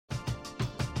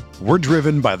We're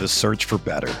driven by the search for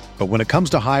better. But when it comes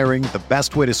to hiring, the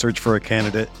best way to search for a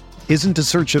candidate isn't to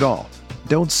search at all.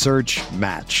 Don't search,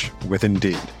 match with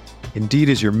Indeed. Indeed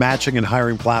is your matching and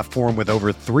hiring platform with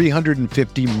over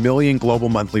 350 million global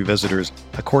monthly visitors,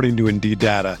 according to Indeed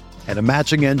data, and a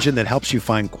matching engine that helps you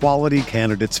find quality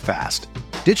candidates fast.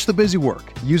 Ditch the busy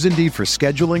work. Use Indeed for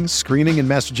scheduling, screening, and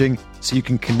messaging so you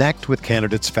can connect with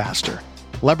candidates faster.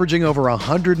 Leveraging over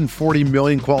 140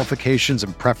 million qualifications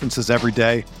and preferences every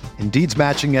day, Indeed's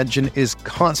matching engine is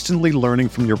constantly learning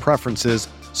from your preferences,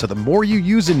 so the more you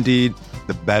use Indeed,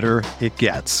 the better it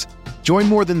gets. Join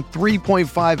more than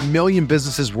 3.5 million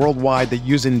businesses worldwide that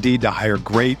use Indeed to hire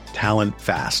great talent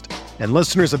fast. And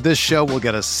listeners of this show will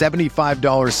get a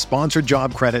 $75 sponsored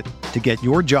job credit to get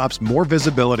your jobs more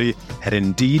visibility at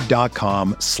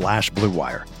Indeed.com/Blue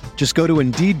Wire. Just go to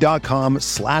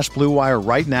Indeed.com/Blue Wire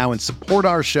right now and support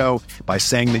our show by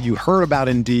saying that you heard about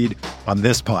Indeed on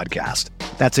this podcast.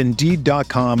 That's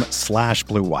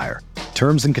Indeed.com/Blue Wire.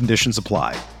 Terms and conditions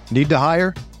apply. Need to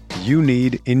hire? You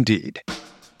need Indeed.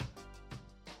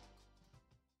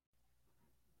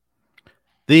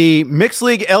 The Mixed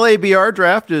League LABR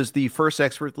draft is the first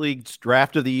Expert Leagues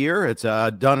draft of the year. It's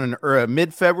done in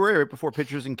mid-February, right before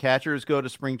pitchers and catchers go to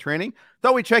spring training.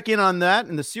 Thought we'd check in on that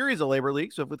in the series of LABR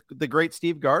Leagues with the great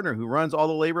Steve Gardner, who runs all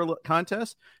the LABR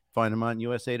contests. Find him on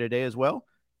USA Today as well.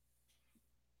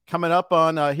 Coming up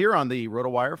on here on the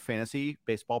RotoWire Fantasy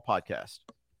Baseball Podcast.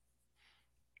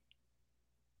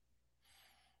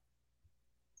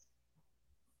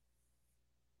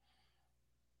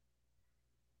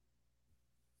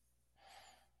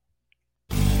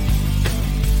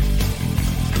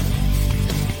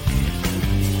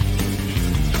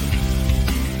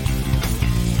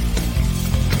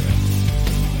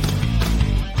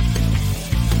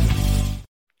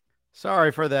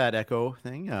 Sorry for that echo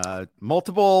thing.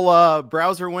 Multiple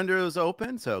browser windows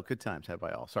open, so good times had by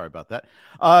all. Sorry about that.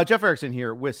 Jeff Erickson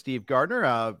here with Steve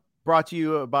Gardner, brought to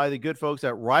you by the good folks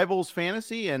at Rivals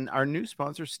Fantasy and our new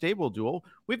sponsor, Stable Duel.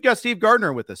 We've got Steve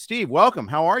Gardner with us. Steve, welcome.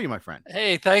 How are you, my friend?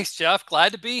 Hey, thanks, Jeff.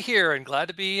 Glad to be here and glad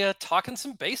to be talking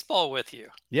some baseball with you.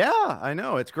 Yeah, I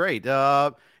know. It's great.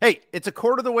 Hey, it's a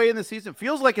quarter of the way in the season.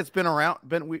 Feels like it's been around.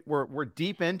 We're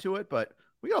deep into it, but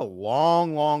we got a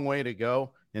long way to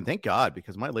go. And thank God,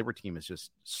 because my LABR team is just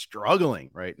struggling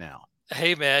right now.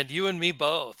 Hey, man, you and me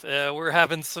both. We're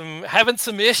having some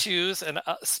issues, and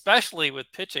especially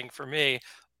with pitching for me.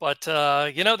 But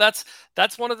that's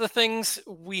one of the things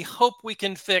we hope we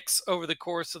can fix over the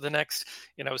course of the next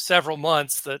several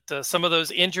months. That some of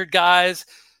those injured guys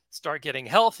start getting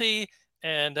healthy,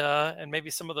 and maybe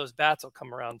some of those bats will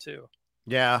come around too.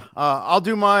 Yeah, I'll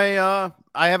do my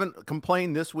I haven't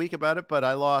complained this week about it, but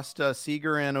I lost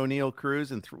Seager and O'Neill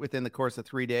Cruz within the course of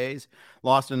 3 days.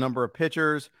 Lost a number of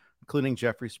pitchers, including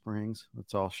Jeffrey Springs.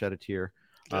 Let's all shed a tear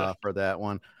for that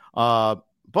one.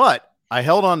 But I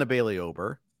held on to Bailey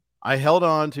Ober. I held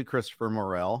on to Christopher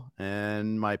Morel,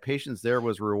 and my patience there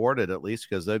was rewarded, at least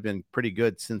because they've been pretty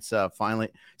good since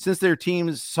their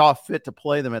teams saw fit to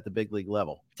play them at the big league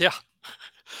level. Yeah.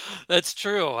 That's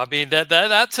true. I mean,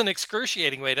 that's an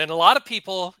excruciating wait. And a lot of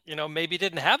people, maybe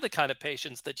didn't have the kind of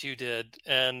patience that you did.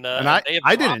 And I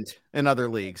didn't in other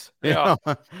leagues. Yeah,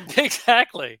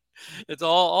 exactly. It's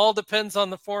all depends on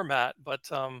the format. But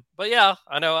yeah,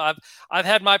 I know I've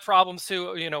had my problems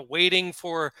too, waiting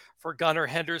for Gunnar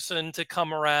Henderson to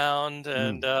come around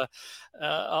and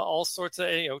all sorts of,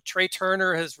 Trey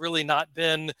Turner has really not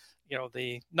been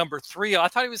the number 3. I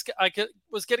thought he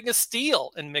was getting a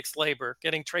steal in mixed LABR,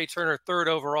 getting Trey Turner 3rd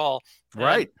overall.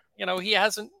 Right. And, he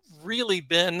hasn't really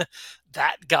been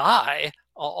that guy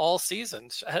all season,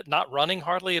 not running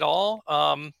hardly at all.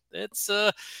 It's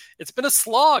been a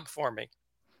slog for me.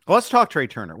 Well, let's talk Trey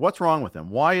Turner. What's wrong with him?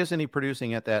 Why isn't he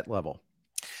producing at that level?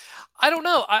 I don't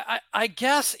know. I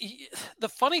guess the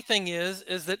funny thing is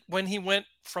that when he went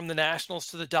from the Nationals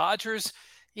to the Dodgers,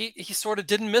 he sort of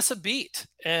didn't miss a beat.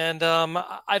 And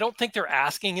I don't think they're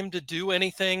asking him to do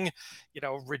anything,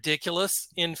 ridiculous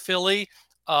in Philly.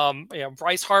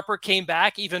 Bryce Harper came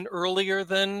back even earlier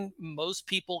than most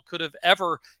people could have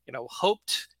ever,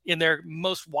 hoped in their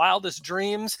most wildest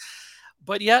dreams.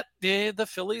 But yet the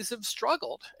Phillies have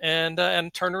struggled,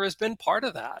 and Turner has been part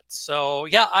of that. So,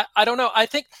 yeah, I don't know.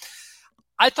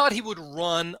 I thought he would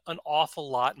run an awful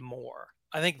lot more.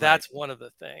 I think that's one of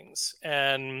the things.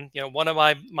 And, one of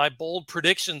my bold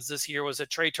predictions this year was that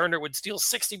Trey Turner would steal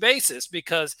 60 bases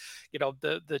because,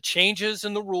 the changes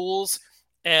in the rules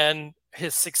and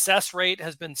his success rate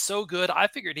has been so good. I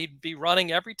figured he'd be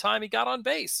running every time he got on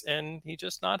base, and he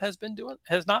just has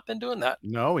not been doing that.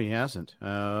 No, he hasn't.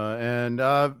 And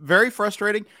very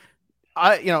frustrating.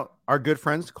 Our good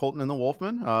friends Colton and the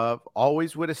Wolfman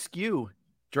always would eschew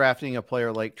drafting a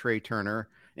player like Trey Turner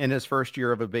in his first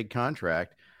year of a big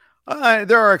contract.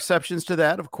 There are exceptions to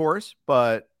that, of course,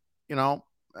 but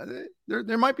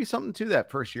there might be something to that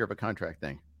first year of a contract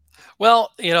thing.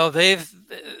 Well, they've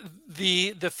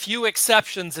the few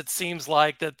exceptions, it seems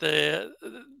like, that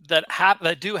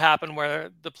that do happen where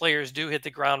the players do hit the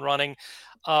ground running,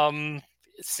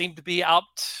 seem to be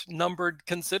outnumbered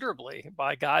considerably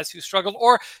by guys who struggled.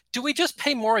 Or do we just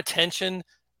pay more attention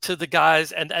to the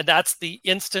guys, and that's the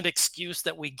instant excuse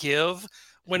that we give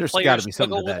when There's players be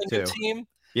struggle with a new team?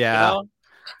 Yeah,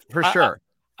 for sure.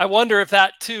 I wonder if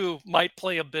that too might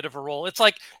play a bit of a role. It's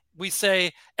like we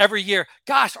say every year,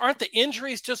 gosh, aren't the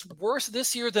injuries just worse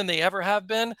this year than they ever have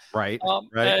been? Right.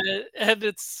 And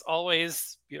it's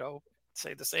always,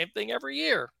 say the same thing every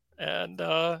year. And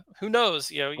who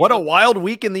knows? What a wild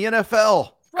week in the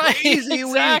NFL. Right. Crazy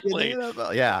exactly. week in the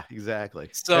NFL. Yeah, exactly.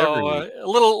 So a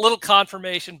little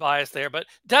confirmation bias there, but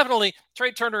definitely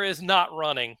Trey Turner is not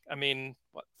running. I mean,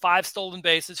 5 stolen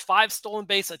base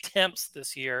attempts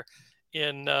this year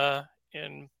in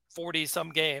 40 some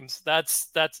games. That's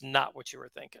not what you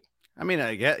were thinking. I mean,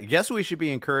 I guess we should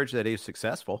be encouraged that he's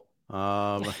successful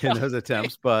in those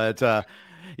attempts, but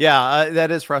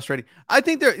that is frustrating. I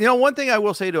think one thing I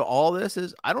will say to all this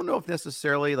is I don't know if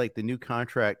necessarily like the new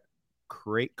contract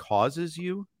causes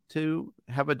you to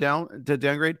have a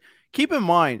downgrade. Keep in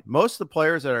mind, most of the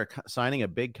players that are signing a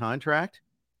big contract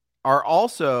are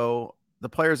also the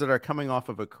players that are coming off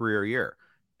of a career year.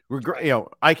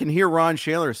 I can hear Ron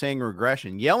Shaler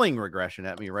yelling regression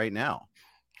at me right now.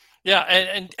 Yeah,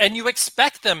 and you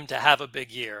expect them to have a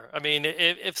big year. I mean,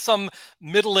 if some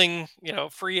middling,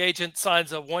 free agent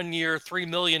signs a 1-year, $3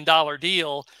 million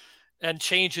deal and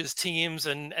changes teams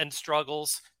and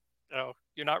struggles,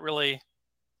 you're not really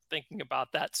thinking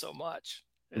about that so much.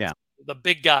 The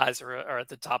big guys are at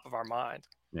the top of our mind.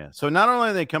 Yeah. So not only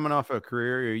are they coming off a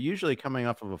career, you're usually coming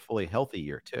off of a fully healthy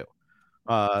year too.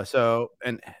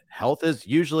 And health is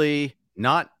usually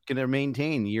not going to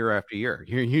maintain year after year.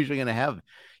 You're usually going to have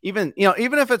even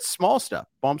if it's small stuff,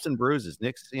 bumps and bruises,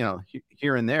 nicks,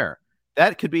 here and there,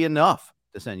 that could be enough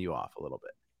to send you off a little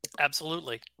bit.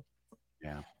 Absolutely.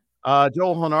 Yeah.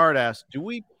 Joel Honard asked, do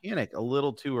we panic a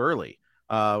little too early?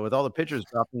 With all the pitchers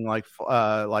dropping like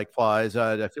flies,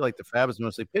 I feel like the fab is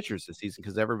mostly pitchers this season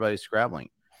because everybody's scrabbling.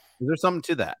 Is there something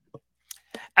to that?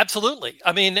 Absolutely.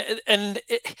 I mean, and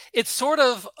it's sort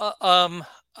of an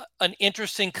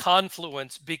interesting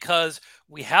confluence because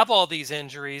we have all these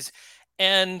injuries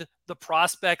and the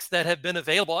prospects that have been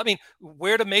available. I mean,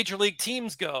 where do major league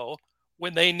teams go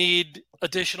when they need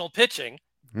additional pitching?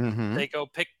 Mm-hmm. They go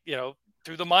pick,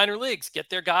 through the minor leagues, get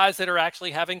their guys that are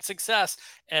actually having success.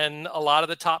 And a lot of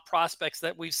the top prospects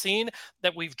that we've seen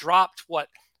that we've dropped,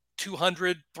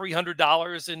 $200,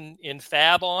 $300 in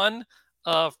fab on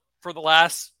for the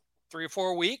last 3 or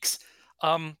 4 weeks.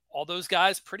 All those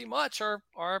guys pretty much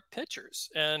are pitchers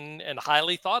and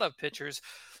highly thought of pitchers.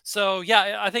 So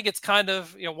yeah, I think it's kind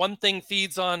of, one thing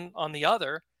feeds on the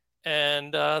other.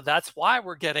 And that's why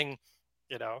we're getting,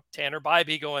 Tanner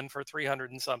Bybee going for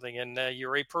 300 and something and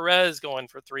Yuri Perez going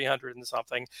for 300 and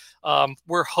something.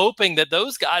 We're hoping that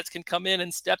those guys can come in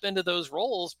and step into those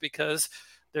roles because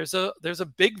there's a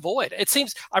big void. It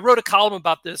seems I wrote a column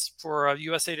about this for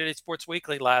USA Today Sports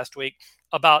Weekly last week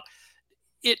about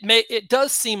it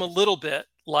does seem a little bit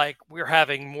like we're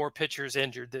having more pitchers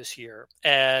injured this year.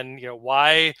 And,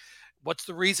 what's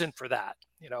the reason for that?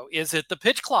 Is it the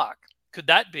pitch clock? Could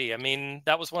that be? I mean,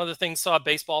 that was one of the things, saw a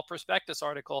Baseball Prospectus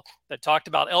article that talked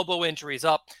about elbow injuries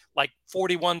up like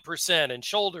 41% and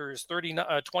shoulders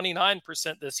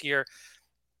 29% this year.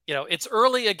 It's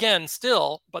early again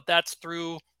still, but that's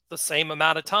through the same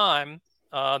amount of time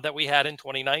that we had in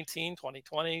 2019,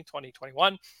 2020,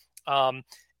 2021.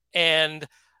 And,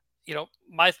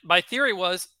 my theory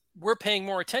was we're paying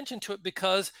more attention to it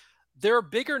because there are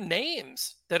bigger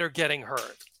names that are getting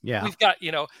hurt. Yeah. We've got,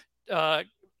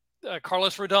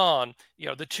 Carlos Rodon,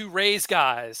 the 2 Rays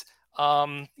guys,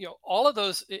 all of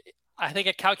those. I think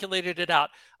I calculated it out.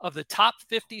 Of the top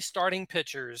 50 starting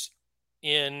pitchers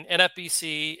in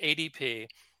NFBC ADP,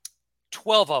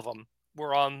 12 of them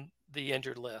were on the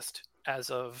injured list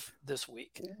as of this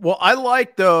week. Well, I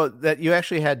like though that you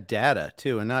actually had data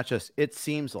too, and not just it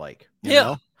seems like. You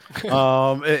know?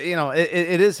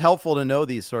 It is helpful to know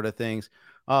these sort of things.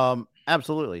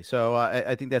 Absolutely. So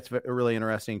I think that's really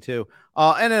interesting too.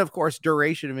 And then of course,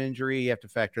 duration of injury, you have to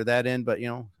factor that in. But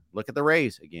look at the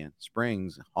Rays again,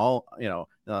 Springs,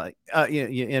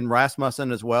 in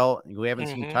Rasmussen as well. We haven't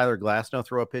seen Tyler Glasnow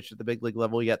throw a pitch at the big league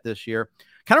level yet this year.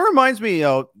 Kind of reminds me,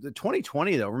 the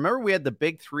 2020 though. Remember we had the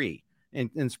big 3.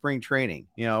 in spring training.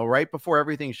 Right before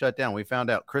everything shut down, we found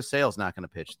out Chris Sale's not going to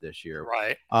pitch this year.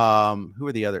 Right. Who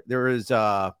are the other? There was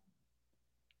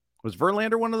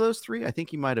Verlander one of those three? I think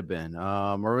he might have been.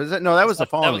 Or was it? No, that was the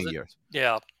following year.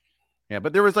 Yeah. Yeah,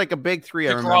 but there was like a big three.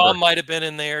 I remember. DeGrom might have been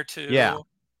in there too. Yeah.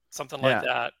 Something like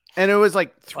that. And it was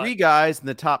like three guys in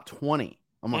the top 20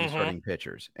 among starting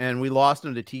pitchers. And we lost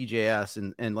them to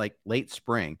TJS in like late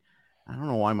spring. I don't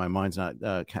know why my mind's not,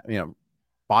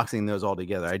 boxing those all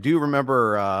together. I do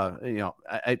remember,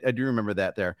 I do remember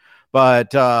that there.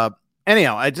 But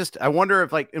anyhow, I wonder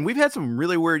if and we've had some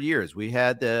really weird years. We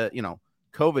had the,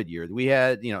 COVID year. We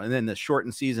had, and then the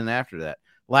shortened season after that.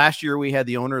 Last year, we had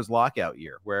the owner's lockout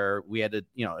year where we had to,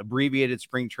 abbreviated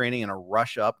spring training and a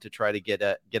rush up to try to get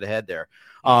ahead there.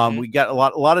 We got a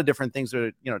lot of different things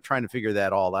that are, trying to figure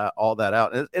all that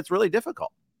out. It's really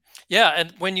difficult. Yeah.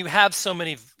 And when you have so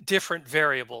many different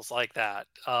variables like that,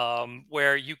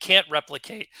 where you can't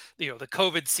replicate, the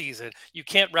COVID season, you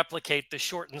can't replicate the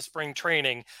shortened spring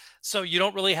training. So you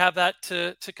don't really have that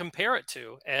to compare it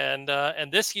to. And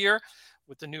this year,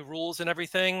 with the new rules and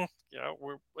everything,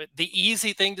 the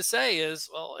easy thing to say is,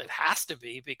 well, it has to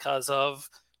be because of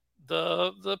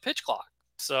the pitch clock.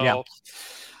 So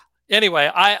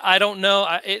anyway, I don't know.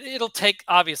 It'll take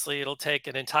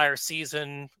an entire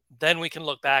season. Then we can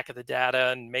look back at the data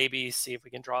and maybe see if we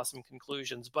can draw some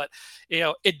conclusions. But,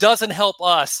 it doesn't help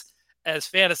us as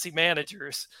fantasy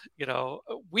managers.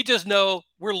 We just know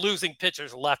we're losing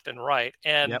pitchers left and right.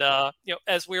 And,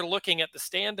 as we're looking at the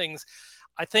standings,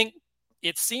 I think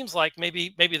it seems like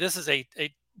maybe this is a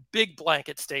big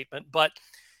blanket statement, but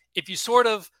if you sort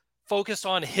of focused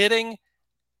on hitting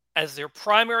as their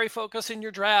primary focus in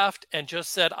your draft and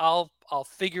just said, I'll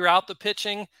figure out the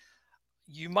pitching,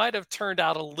 you might have turned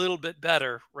out a little bit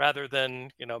better rather than,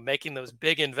 making those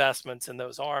big investments in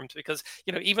those arms, because,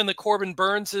 even the Corbin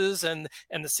Burnses and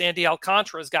the Sandy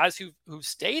Alcantaras, guys who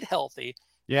stayed healthy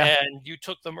and you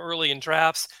took them early in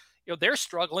drafts, they're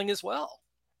struggling as well.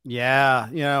 Yeah,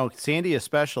 Sandy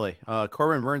especially.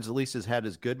 Corbin Burns at least has had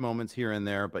his good moments here and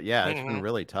there, but it's been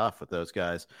really tough with those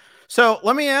guys. So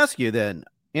let me ask you then,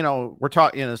 we're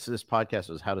talking, this podcast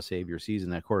was how to save your season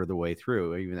that quarter of the way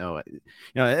through, even though,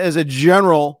 as a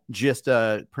general gist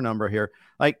penumbra here,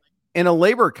 like in a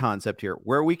labor concept here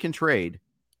where we can trade,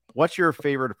 what's your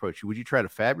favorite approach? Would you try to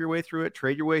fab your way through it,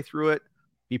 trade your way through it,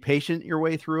 be patient your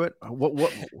way through it?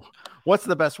 What's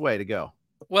the best way to go?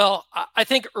 Well, I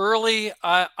think early,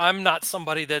 I'm not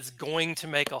somebody that's going to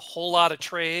make a whole lot of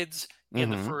trades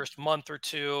in the first month or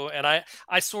two. And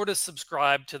I sort of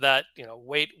subscribe to that,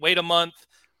 wait a month,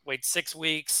 wait 6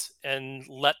 weeks and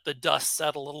let the dust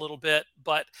settle a little bit.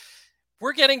 But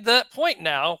we're getting to that point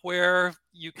now where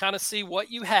you kind of see what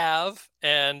you have.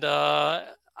 And I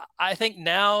think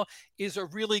now is a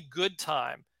really good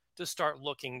time to start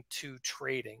looking to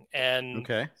trading and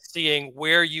seeing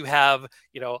where you have,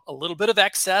 a little bit of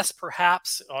excess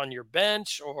perhaps on your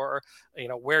bench, or,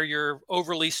 where you're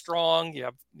overly strong, you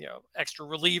have, extra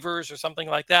relievers or something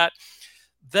like that.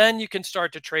 Then you can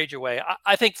start to trade your way.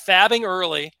 I think fabbing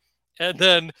early, and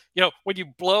then, when you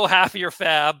blow half of your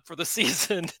fab for the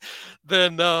season,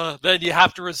 then you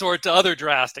have to resort to other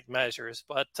drastic measures.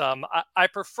 But I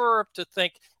prefer to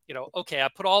think, I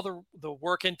put all the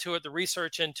work into it, the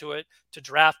research into it to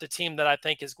draft a team that I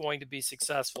think is going to be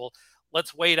successful.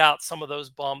 Let's wait out some of those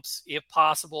bumps if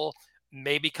possible.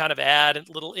 Maybe kind of add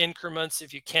little increments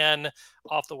if you can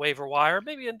off the waiver wire.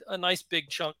 Maybe a nice big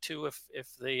chunk too if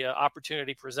the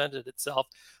opportunity presented itself.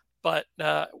 But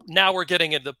now we're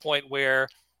getting at the point where,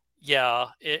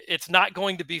 it's not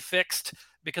going to be fixed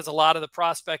because a lot of the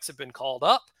prospects have been called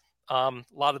up, a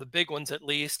lot of the big ones at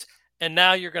least. And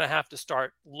now you're going to have to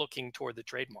start looking toward the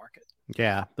trade market.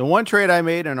 Yeah. The one trade I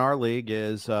made in our league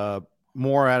is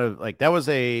more out of that was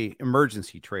a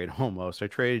emergency trade almost. I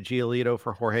traded Giolito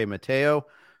for Jorge Mateo.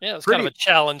 Yeah, it was kind of a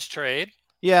challenge trade.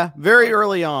 Yeah, very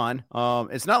early on.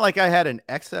 It's not like I had an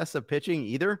excess of pitching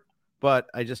either, but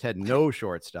I just had no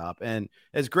shortstop. And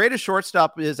as great as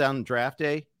shortstop is on draft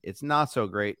day, it's not so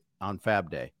great on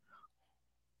fab day.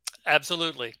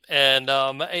 Absolutely. And,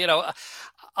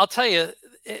 I'll tell you,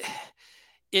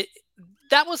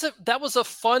 that was a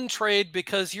fun trade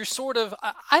because you're sort of,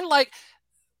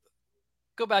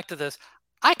 go back to this.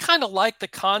 I kind of like the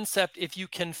concept if you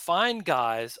can find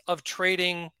guys of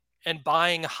trading and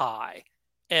buying high.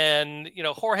 And,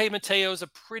 Jorge Mateo is a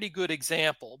pretty good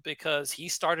example because he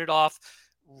started off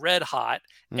red hot.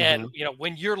 And,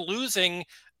 when you're losing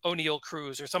O'Neill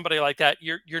Cruz or somebody like that,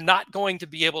 you're not going to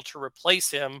be able to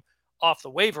replace him off the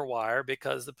waiver wire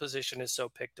because the position is so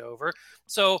picked over.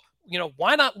 So,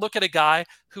 why not look at a guy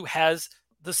who has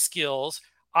the skills?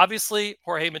 obviously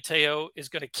Jorge Mateo is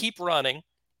going to keep running.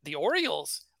 The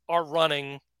Orioles are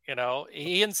running.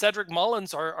 He and Cedric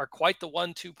Mullins are quite the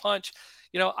 1-2 punch.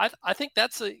 I think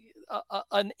that's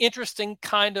an interesting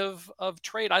kind of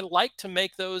trade. I like to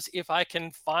make those if I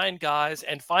can find guys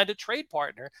and find a trade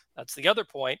partner. That's the other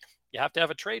point. You have to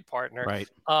have a trade partner, right,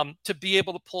 to be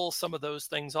able to pull some of those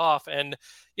things off. And,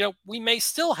 we may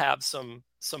still have some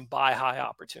buy high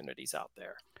opportunities out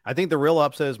there. I think the real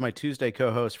upset is my Tuesday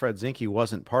co-host Fred Zinke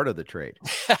wasn't part of the trade.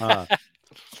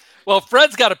 Well,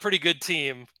 Fred's got a pretty good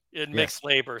team in mixed Yes.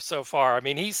 labor so far. I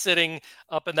mean, he's sitting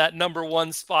up in that number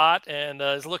 1 spot and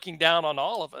is looking down on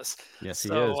all of us. Yes, he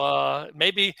is. So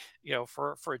maybe,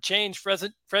 for a change,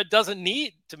 Fred doesn't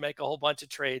need to make a whole bunch of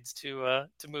trades to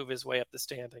move his way up the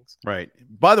standings. Right.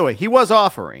 By the way, he was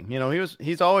offering.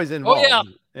 He's always involved.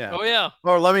 Oh yeah.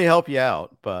 Or let me help you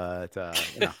out, but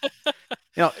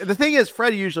the thing is,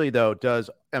 Fred usually though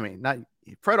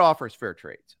Fred offers fair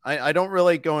trades. I don't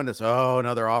really go into this. Oh,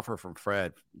 another offer from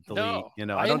Fred. Delete.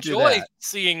 No, I don't enjoy do that.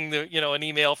 seeing an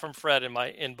email from Fred in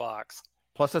my inbox.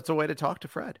 Plus, that's a way to talk to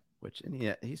Fred,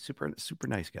 he's super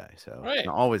nice guy. So right.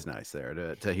 Always nice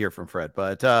there to hear from Fred.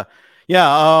 But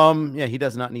he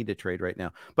does not need to trade right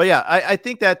now. But yeah, I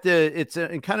think that it's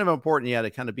kind of important, to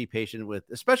kind of be patient with,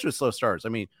 especially with slow starts. I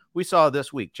mean, we saw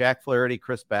this week Jack Flaherty,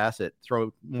 Chris Bassett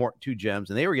throw 2 gems,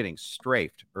 and they were getting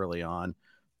strafed early on.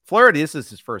 Flaherty, this is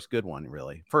his first good one,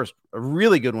 really. A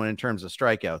really good one in terms of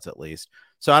strikeouts, at least.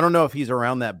 So I don't know if he's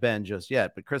around that bend just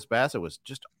yet, but Chris Bassett was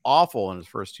just awful in his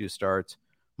first 2 starts.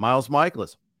 Miles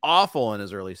Michaelis, awful in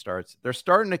his early starts. They're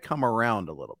starting to come around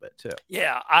a little bit too.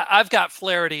 Yeah, I've got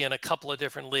Flaherty in a couple of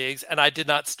different leagues, and I did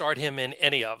not start him in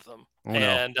any of them. Oh, no.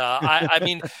 And I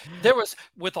mean, there was,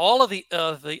 with all of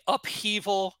the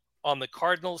upheaval on the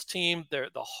Cardinals team, the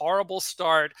horrible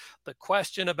start, the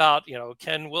question about,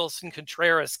 can Wilson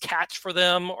Contreras catch for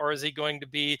them, or is he going to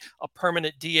be a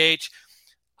permanent DH?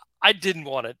 I didn't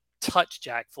want to touch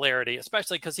Jack Flaherty,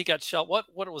 especially because he got shut. What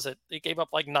was it? He gave up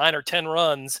like 9 or 10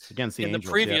 runs against the Angels, the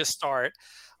previous start.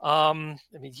 I mean,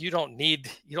 you don't need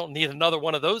another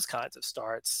one of those kinds of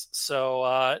starts. So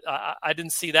I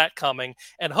didn't see that coming.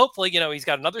 And hopefully, he's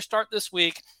got another start this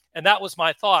week. And that was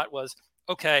my thought was,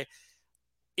 okay,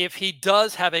 if he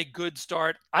does have a good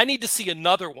start, I need to see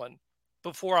another one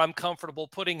before I'm comfortable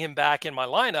putting him back in my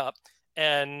lineup.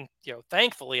 And,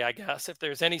 thankfully, I guess, if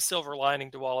there's any silver lining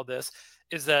to all of this,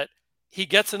 is that he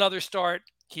gets another start,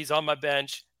 he's on my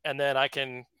bench, and then I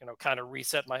can, kind of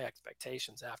reset my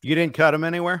expectations after. You didn't cut him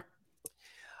anywhere?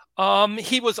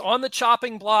 He was on the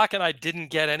chopping block, and I didn't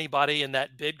get anybody in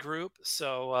that bid group.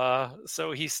 So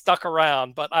he stuck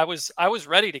around, but I was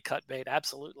ready to cut bait.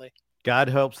 Absolutely. God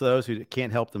helps those who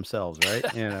can't help themselves, right?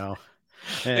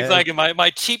 Exactly.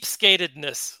 My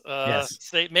cheapskatedness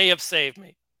yes. may have saved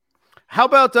me. How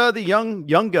about the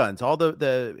young guns, all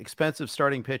the expensive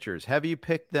starting pitchers? Have you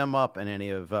picked them up in any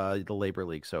of the labor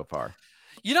leagues so far?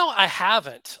 I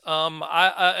haven't.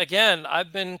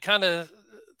 I've been kind of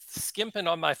skimping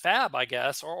on my fab, I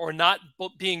guess, or not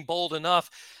being bold enough.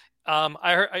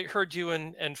 I heard you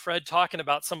and Fred talking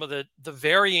about some of the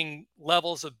varying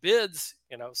levels of bids.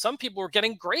 Some people were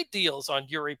getting great deals on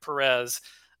Yuri Perez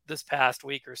this past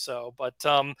week or so, but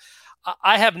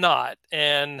I have not.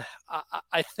 And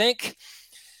I think,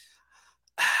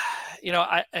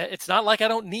 it's not like I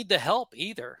don't need the help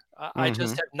either. I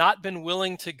just have not been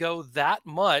willing to go that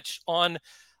much on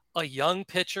a young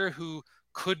pitcher who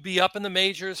could be up in the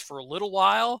majors for a little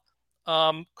while,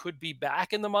 could be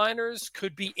back in the minors,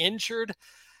 could be injured.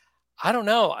 I don't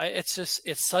know. It's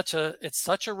such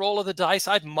a roll of the dice.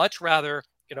 I'd much rather,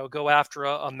 go after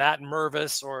a Matt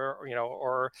Mervis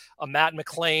or a Matt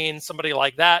McLean, somebody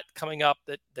like that coming up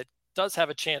that does have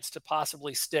a chance to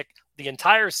possibly stick the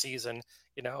entire season,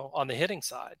 on the hitting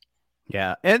side.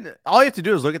 Yeah. And all you have to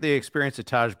do is look at the experience of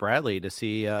Taj Bradley to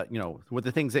see, with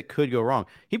the things that could go wrong.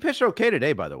 He pitched okay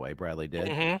today, by the way. Bradley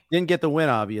did. Didn't get the win,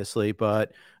 obviously,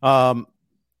 but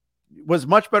was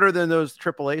much better than those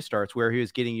AAA starts where he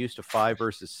was getting used to 5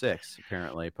 versus 6,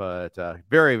 apparently. But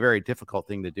very, very difficult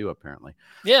thing to do, apparently.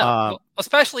 Yeah,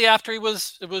 especially after it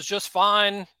was just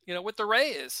fine, with the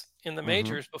Rays in the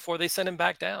majors before they sent him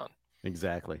back down.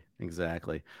 Exactly.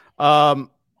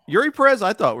 Yuri Perez,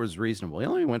 I thought was reasonable. He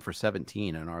only went for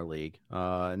 17 in our league.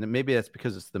 And maybe that's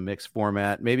because it's the mixed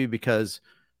format. Maybe because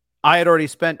I had already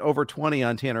spent over 20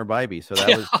 on Tanner Bybee. So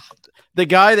that was the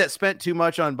guy that spent too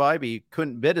much on Bybee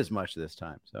couldn't bid as much this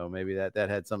time. So maybe that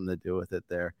had something to do with it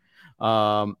there.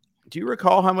 Do you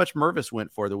recall how much Mervis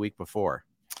went for the week before?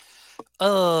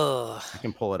 I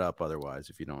can pull it up otherwise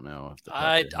if you don't know.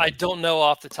 I don't know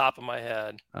off the top of my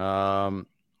head.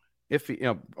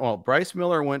 Bryce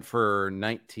Miller went for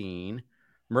 19.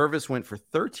 Mervis went for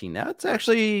 13. That's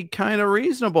actually kind of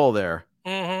reasonable there.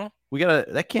 Mm-hmm.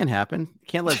 That can't happen.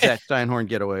 Can't let Zach Steinhorn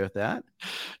get away with that.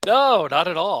 No, not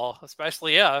at all.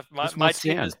 Especially, yeah, my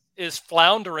team is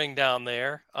floundering down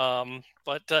there.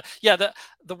 But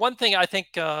the one thing I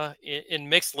think in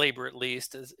mixed labor at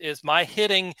least is my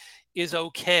hitting is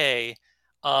okay,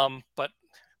 but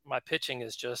my pitching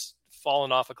is just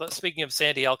fallen off a cliff. Speaking of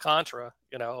Sandy Alcantara,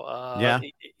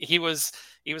 he was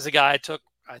a guy I took,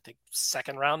 I think,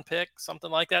 second round pick, something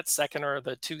like that, second or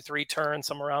the 2-3 turn,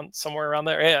 somewhere around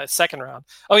there. Yeah, second round.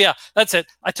 Oh yeah, that's it.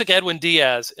 I took Edwin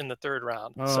Diaz in the third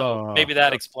round, so maybe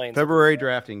that explains February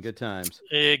drafting. Good times.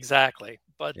 Exactly,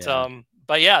 but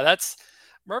yeah, that's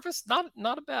Mervis. Not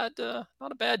a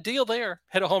bad deal there.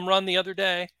 Hit a home run the other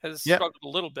day. Has struggled a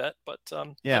little bit, but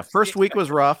first week was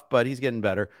rough, but he's getting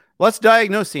better. Let's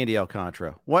diagnose Sandy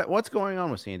Alcantara. What's going on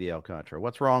with Sandy Alcantara?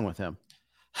 What's wrong with him?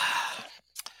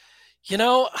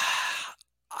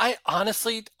 I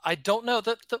honestly, I don't know.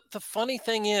 The funny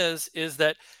thing is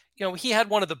that, he had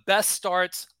one of the best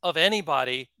starts of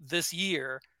anybody this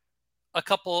year, a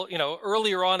couple,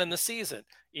 earlier on in the season.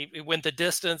 He went the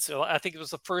distance. I think it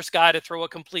was the first guy to throw a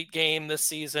complete game this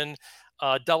season,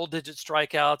 double-digit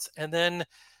strikeouts, and then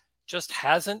just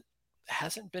hasn't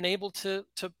been able to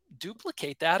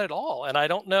duplicate that at all. And I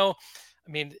don't know.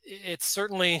 I mean, it's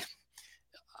certainly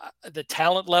the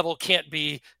talent level can't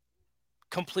be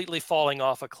completely falling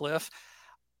off a cliff.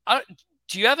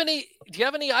 Do you have any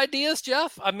ideas,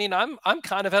 Jeff? I mean, I'm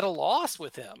kind of at a loss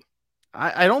with him.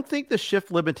 I don't think the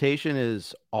shift limitation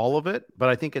is all of it, but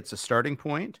I think it's a starting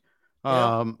point.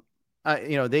 Yeah.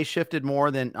 They shifted more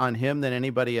on him than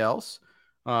anybody else.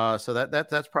 So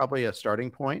that's probably a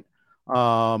starting point.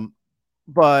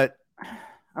 But I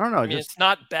don't know. It's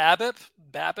not BABIP.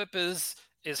 BABIP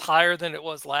is higher than it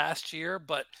was last year,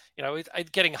 but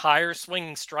getting higher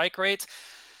swinging strike rates.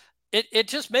 It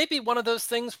just may be one of those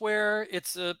things where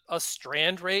it's a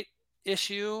strand rate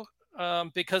issue,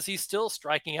 because he's still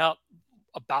striking out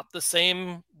about the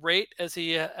same rate as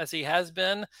he has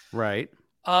been. Right.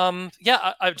 I'm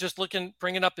just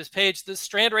bringing up his page. The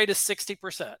strand rate is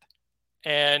 60%,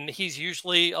 and he's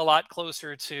usually a lot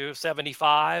closer to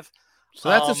 75. So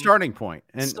that's a starting point.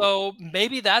 And so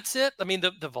maybe that's it. I mean,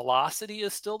 the velocity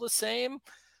is still the same.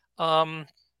 I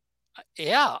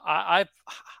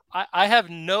have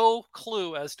no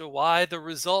clue as to why the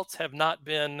results have not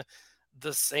been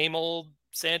the same old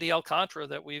Sandy Alcantara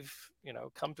that we've,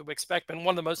 come to expect. Been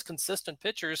one of the most consistent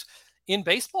pitchers in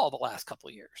baseball the last couple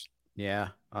of years. Yeah.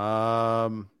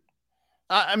 I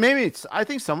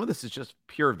think some of this is just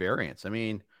pure variance. I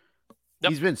mean,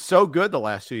 He's been so good the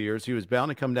last 2 years. He was bound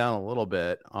to come down a little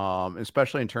bit,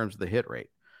 especially in terms of the hit rate.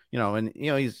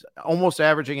 He's almost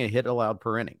averaging a hit allowed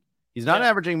per inning. He's not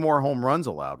averaging more home runs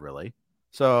allowed, really.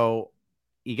 So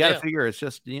you got to figure it's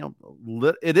just, it's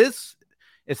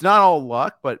not all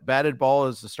luck, but batted ball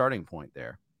is the starting point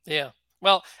there. Yeah.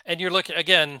 Well, and you're looking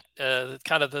again,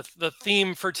 kind of the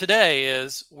theme for today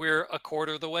is we're a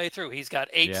quarter of the way through. He's got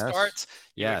 8 starts.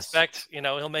 You expect,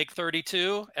 he'll make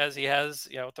 32 as he has,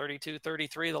 32,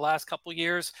 33 the last couple of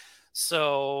years.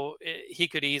 So he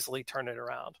could easily turn it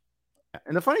around.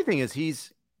 And the funny thing is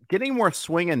he's getting more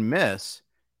swing and miss,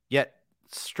 yet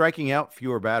striking out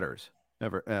fewer batters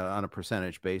on a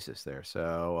percentage basis there.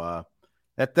 So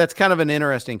that's kind of an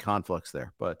interesting conflux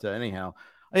there. But anyhow,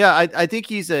 I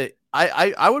think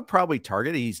I would probably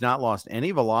target. He's not lost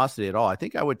any velocity at all. I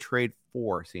think I would trade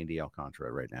for Sandy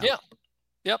Alcantara right now. Yeah.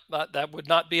 Yep. That would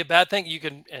not be a bad thing. You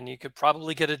could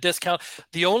probably get a discount.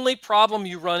 The only problem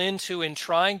you run into in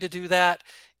trying to do that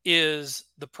is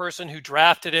the person who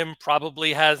drafted him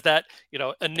probably has that,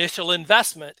 initial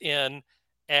investment in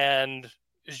and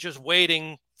is just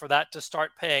waiting for that to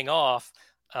start paying off.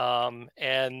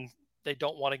 And they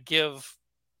don't want to give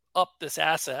up this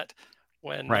asset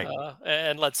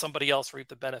and let somebody else reap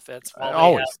the benefits.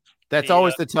 That's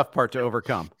always the tough part to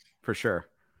overcome, for sure.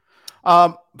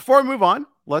 Before we move on,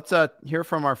 let's hear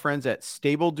from our friends at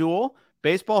Stable Duel.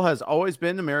 Baseball has always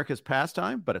been America's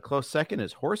pastime, but a close second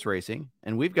is horse racing,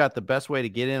 and we've got the best way to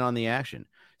get in on the action.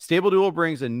 Stable Duel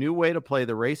brings a new way to play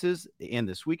the races, and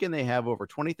this weekend they have over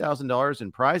 $20,000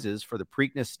 in prizes for the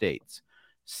Preakness Stakes.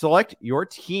 Select your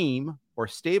team or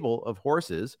stable of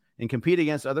horses and compete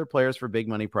against other players for big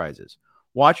money prizes.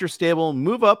 Watch your stable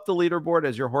move up the leaderboard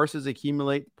as your horses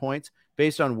accumulate points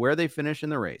based on where they finish in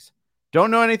the race.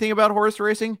 Don't know anything about horse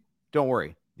racing? Don't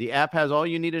worry. The app has all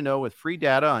you need to know with free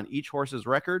data on each horse's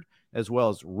record, as well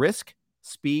as risk,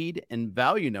 speed, and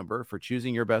value number for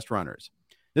choosing your best runners.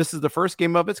 This is the first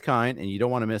game of its kind, and you don't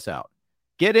want to miss out.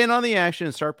 Get in on the action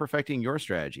and start perfecting your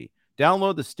strategy.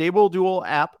 Download the Stable Duel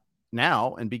app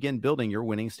now and begin building your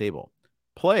winning stable.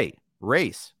 Play,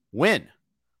 race, win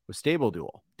with Stable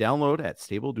Duel. Download at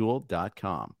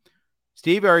stableduel.com.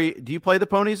 Steve, do you play the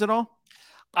ponies at all?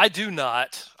 I do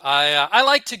not. I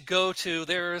like to go to.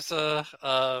 There's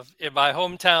in my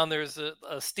hometown. There's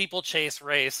a steeplechase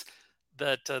race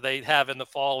that they have in the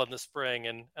fall and the spring,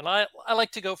 and I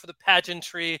like to go for the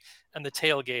pageantry and the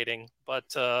tailgating.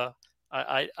 But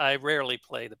I rarely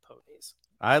play the ponies.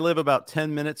 I live about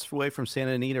 10 minutes away from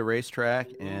Santa Anita Racetrack,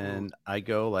 and I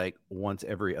go like once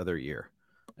every other year.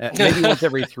 Maybe once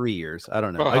every 3 years. I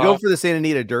don't know. I go for the Santa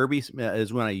Anita Derby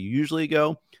is when I usually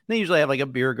go. They usually have like a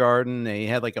beer garden. They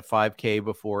had like a 5K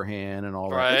beforehand and all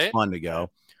that. Right. It's fun to go.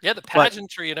 Yeah, the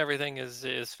pageantry and everything is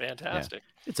fantastic.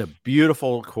 Yeah. It's a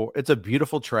beautiful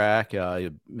track.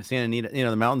 Santa Anita,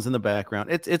 the mountains in the background.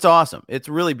 It's awesome. It's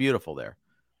really beautiful there.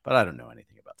 But I don't know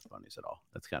anything about the ponies at all.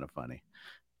 That's kind of funny.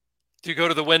 Do you go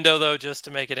to the window though, just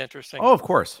to make it interesting? Oh, of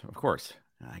course.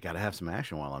 I got to have some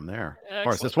action while I'm there. Excellent. Of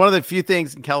course, it's one of the few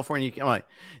things in California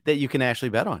that you can actually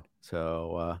bet on.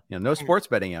 So, no sports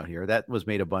betting out here. That was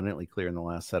made abundantly clear in the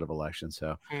last set of elections.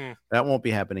 So that won't be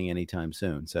happening anytime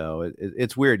soon. So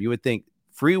it's weird. You would think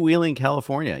freewheeling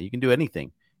California, you can do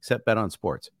anything except bet on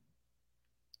sports.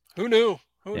 Who knew?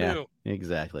 Who knew?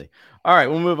 Exactly. All right,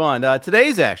 we'll move on.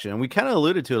 Today's action, we kind of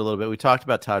alluded to it a little bit. We talked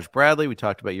about Taj Bradley. We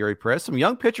talked about Yuri Perez. Some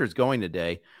young pitchers going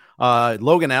today.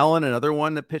 Logan Allen, another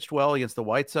one that pitched well against the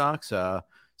White Sox.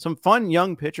 Some fun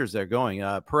young pitchers there going.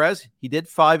 Perez, he did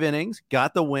 5 innings,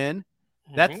 got the win.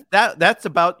 That's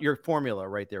about your formula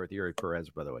right there with Yuri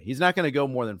Perez, by the way. He's not going to go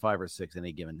more than 5 or 6 in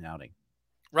any given outing.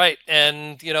 Right.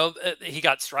 And, he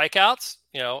got strikeouts,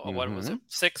 what was it,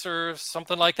 6 or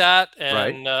something like that.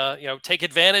 And, take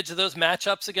advantage of those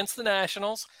matchups against the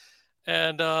Nationals.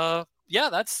 And,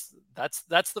 that's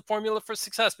the formula for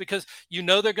success, because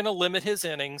they're going to limit his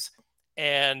innings,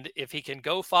 and if he can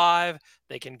go 5,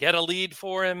 they can get a lead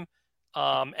for him,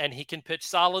 and he can pitch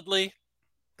solidly.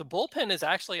 The bullpen is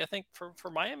actually, I think, for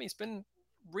Miami's been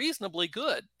reasonably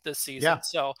good this season. Yeah.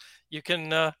 So you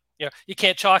can you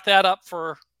can't chalk that up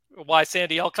for why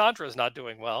Sandy Alcantara is not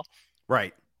doing well.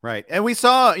 Right. And we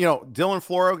saw Dylan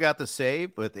Floro got the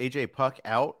save with AJ Puck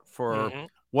out for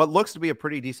what looks to be a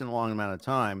pretty decent long amount of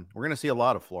time. We're going to see a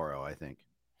lot of Floro, I think.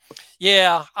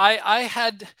 Yeah, I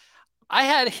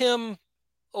had him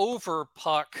over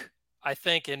Puck, I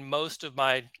think, in most of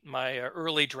my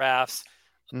early drafts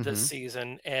this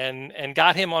season, and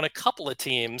got him on a couple of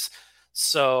teams.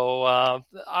 So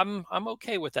I'm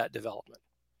okay with that development.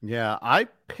 Yeah, I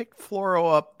picked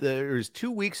Floro up. There was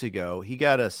 2 weeks ago. He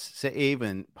got a save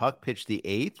and Puck pitched the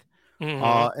 8th.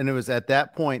 And it was at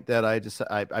that point that I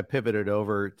pivoted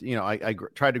over. I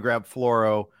tried to grab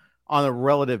Floro on a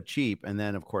relative cheap, and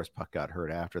then of course Puck got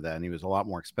hurt after that, and he was a lot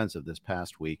more expensive this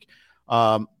past week.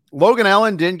 Logan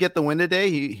Allen didn't get the win today.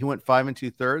 He went 5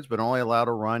 2/3, but only allowed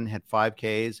a run, had 5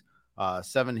 Ks,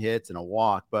 7 hits, and a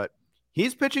walk. But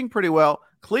he's pitching pretty well.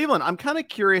 Cleveland, I'm kind of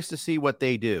curious to see what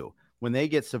they do when they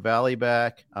get Savali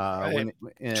back. Right.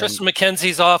 Tristan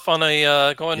McKenzie's off on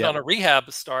on a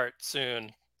rehab start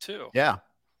soon too. Yeah.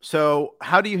 So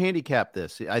how do you handicap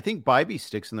this? I think Bybee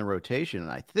sticks in the rotation,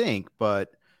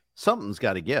 but something's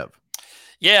got to give.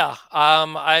 Yeah.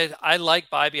 I like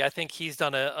Bybee. I think he's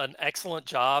done an excellent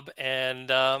job. And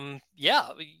all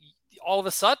of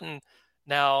a sudden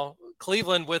now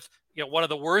Cleveland, with one of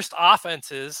the worst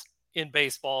offenses in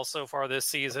baseball so far this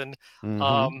season,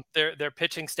 their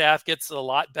pitching staff gets a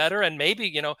lot better. And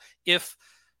maybe, if,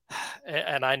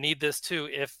 and I need this too,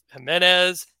 if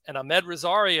Jimenez and Ahmed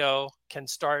Rosario can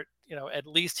start, at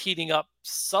least heating up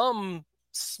some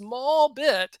small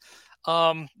bit,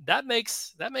 that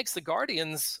makes the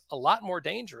Guardians a lot more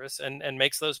dangerous and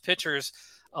makes those pitchers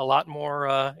a lot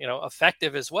more,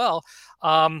 effective as well.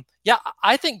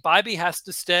 I think Bybee has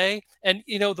to stay. And,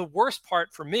 the worst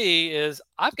part for me is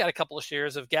I've got a couple of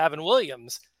shares of Gavin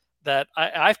Williams that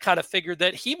I've kind of figured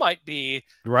that he might be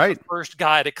the first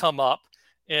guy to come up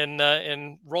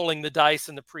in rolling the dice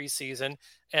in the preseason.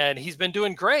 And he's been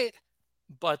doing great,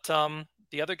 but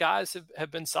the other guys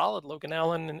have been solid. Logan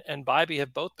Allen and Bybee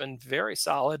have both been very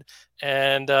solid,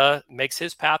 and makes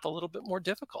his path a little bit more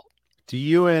difficult. Do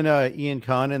you and Ian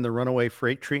Kahn and the Runaway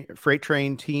Freight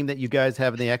Train team that you guys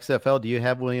have in the XFL, do you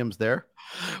have Williams there?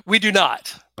 We do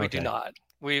not. We do not.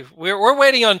 We're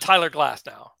waiting on Tyler Glass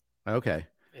now. Okay.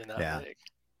 In that league.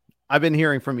 I've been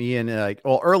hearing from Ian,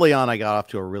 early on, I got off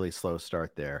to a really slow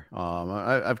start there.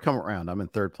 I've come around. I'm in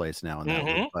 3rd place now in that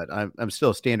league, but I'm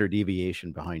still a standard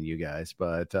deviation behind you guys,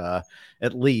 but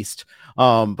at least.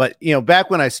 But back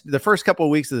when the first couple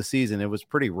of weeks of the season, it was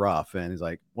pretty rough. And he's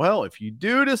like, well, if you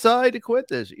do decide to quit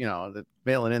this,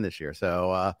 bailing in this year.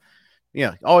 So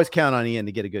Yeah, always count on Ian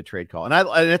to get a good trade call, and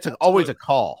it's always a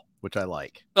call, which I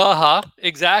like.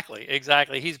 Exactly.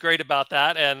 He's great about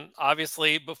that, and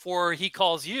obviously, before he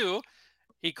calls you,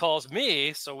 he calls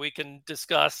me so we can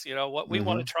discuss, what we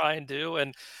want to try and do,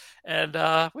 and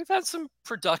we've had some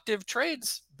productive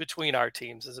trades between our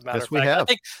teams. As a matter Yes, of we fact, I have.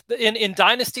 think in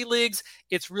dynasty leagues,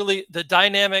 it's really the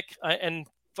dynamic, and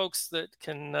folks that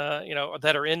can,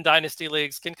 that are in dynasty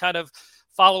leagues can kind of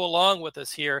follow along with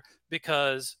us here,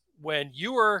 because when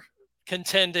you were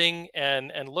contending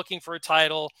and looking for a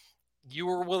title, you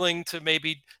were willing to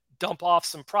maybe dump off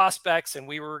some prospects, and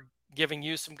we were giving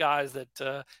you some guys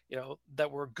that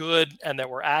that were good and that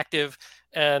were active.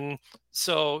 And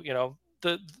so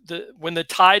the when the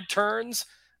tide turns,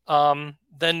 then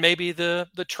maybe the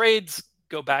trades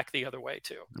go back the other way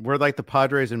too. We're like the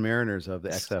Padres and Mariners of the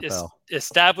XFL.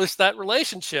 Establish that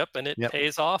relationship, and it Yep.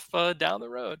 pays off down the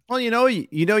road. Well,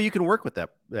 you can work with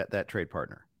that trade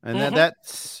partner, and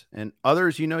that's and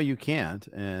others you can't,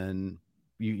 and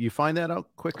you find that out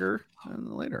quicker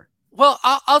than later. Well,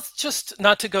 I'll just,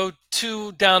 not to go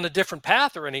too down a different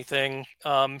path or anything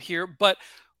here, but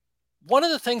one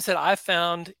of the things that I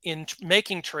found in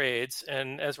making trades,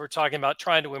 and as we're talking about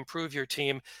trying to improve your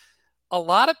team, a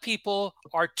lot of people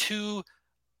are too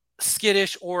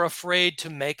skittish or afraid to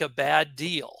make a bad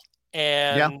deal.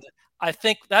 And I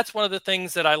think that's one of the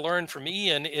things that I learned from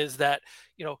Ian, is that,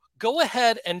 go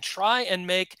ahead and try and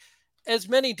make as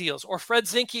many deals, or Fred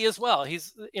Zinke as well.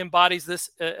 He's embodies this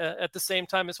at the same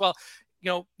time as well.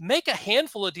 Make a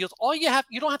handful of deals.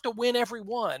 You don't have to win every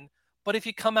one, but if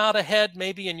you come out ahead,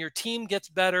 maybe, and your team gets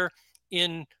better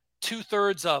in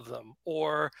 2/3 of them,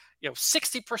 or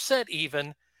 60%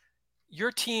 even,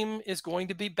 your team is going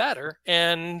to be better.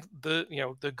 And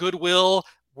the goodwill,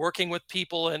 working with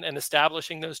people and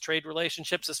establishing those trade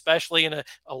relationships, especially in a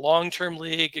long-term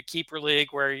league, a keeper league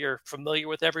where you're familiar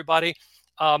with everybody,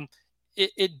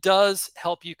 it does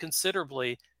help you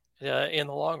considerably in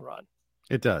the long run.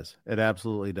 It does. It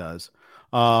absolutely does.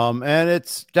 And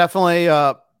it's definitely,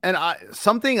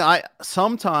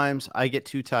 sometimes I get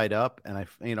too tied up, and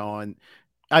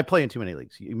I play in too many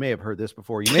leagues. You may have heard this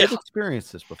before. You may have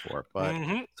experienced this before, but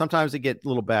sometimes I get a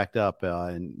little backed up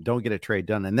and don't get a trade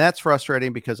done. And that's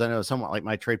frustrating, because I know someone like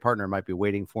my trade partner might be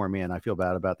waiting for me, and I feel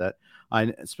bad about that.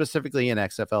 Specifically in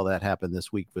XFL, that happened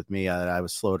this week with me. I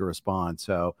was slow to respond.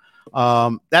 So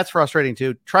that's frustrating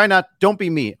too. Don't be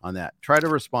me on that. Try to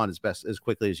respond as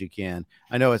quickly as you can.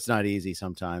 I know it's not easy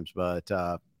sometimes, but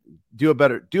do a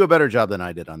better job than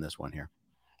I did on this one here.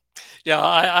 Yeah,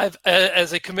 I've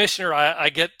as a commissioner, I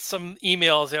get some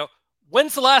emails.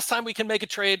 When's the last time we can make a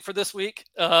trade for this week?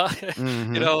 When's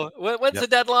the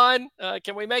deadline?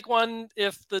 Can we make one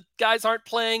if the guys aren't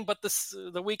playing, but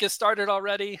the week has started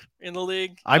already in the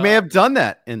league? I may have done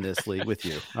that in this league with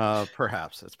you.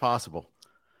 Perhaps it's possible.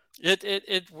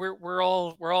 We're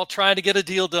all trying to get a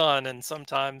deal done, and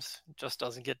sometimes it just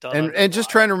doesn't get done. And just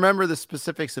trying to remember the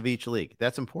specifics of each league.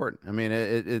 That's important. I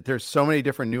mean, there's so many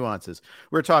different nuances.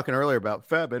 We were talking earlier about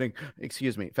fab betting,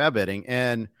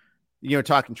 and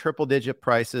talking triple digit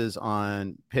prices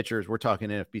on pitchers. We're talking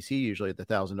NFBC usually at the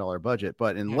 $1,000 budget,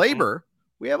 but in LABR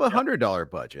we have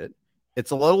 $100 budget.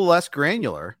 It's a little less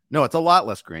granular. No, it's a lot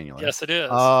less granular. Yes, it is.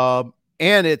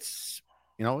 And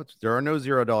there are no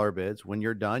 $0 bids. When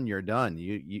you're done, you're done.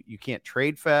 You can't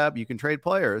trade fab. You can trade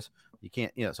players. You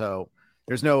can't, so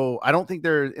there's no, I don't think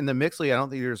in the mixed league, I don't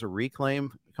think there's a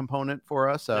reclaim component for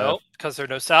us. Nope, because there are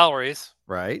no salaries.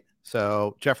 Right.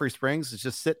 So Jeffrey Springs is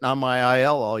just sitting on my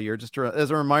IL all year, just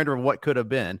as a reminder of what could have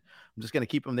been. I'm just going to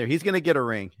keep him there. He's going to get a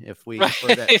ring for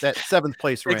that 7th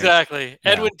place ring. Exactly.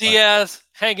 Yeah, Edwin Diaz,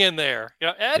 hang in there.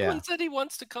 Edwin said he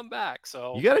wants to come back,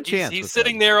 so you got a chance. He's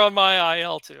sitting there on my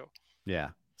IL too. Yeah.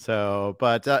 So,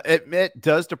 but it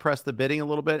does depress the bidding a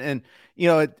little bit. And,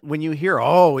 when you hear,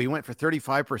 he went for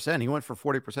 35%, he went for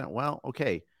 40%. Well,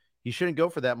 okay, he shouldn't go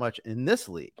for that much in this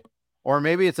league. Or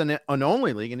maybe it's an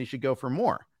only league and he should go for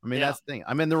more. I mean, that's the thing.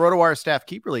 I'm in the RotoWire Staff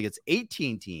Keeper League. It's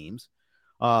 18 teams.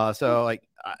 So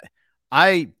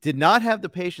I did not have the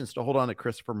patience to hold on to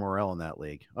Christopher Morel in that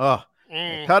league. I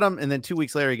cut him, and then 2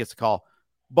 weeks later he gets a call.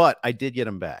 But I did get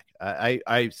him back.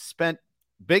 I spent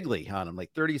bigly on him,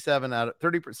 like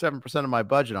 37% of my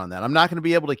budget on that. I'm not going to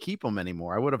be able to keep him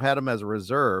anymore. I would have had him as a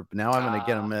reserve. Now I'm going to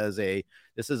get him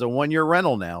this is a 1-year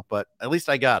rental now, but at least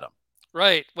I got him.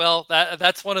 Right. Well,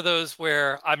 that's one of those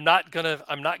where I'm not gonna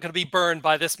be burned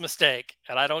by this mistake,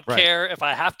 and I don't care if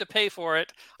I have to pay for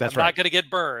it. I'm not gonna get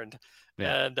burned.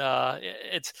 Yeah. And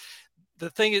it's the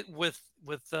thing with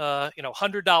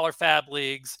 $100 fab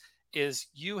leagues is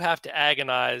you have to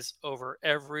agonize over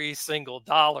every single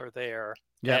dollar there.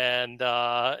 Yep. And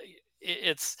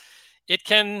it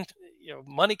can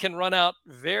money can run out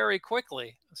very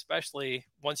quickly, especially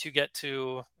once you get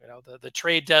to, the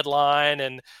trade deadline,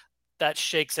 and that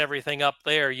shakes everything up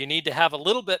there. You need to have a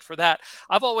little bit for that.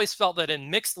 I've always felt that in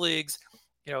mixed leagues,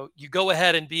 you go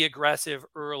ahead and be aggressive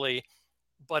early,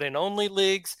 but in only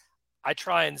leagues, I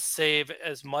try and save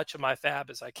as much of my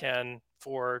fab as I can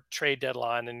for trade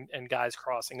deadline and guys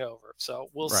crossing over. So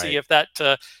we'll see if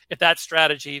that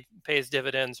strategy pays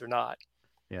dividends or not.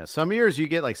 Yeah, some years you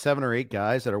get like 7 or 8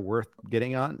 guys that are worth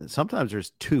getting on. Sometimes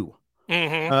there's 2.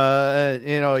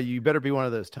 Mm-hmm. You better be one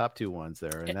of those top 2 ones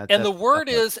there. And the word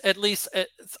is, at least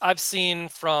I've seen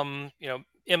from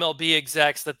MLB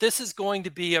execs, that this is going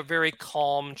to be a very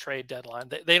calm trade deadline.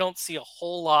 They don't see a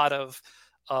whole lot of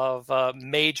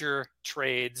major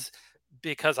trades,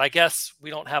 because I guess we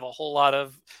don't have a whole lot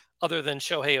of, other than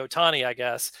Shohei Ohtani, I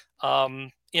guess,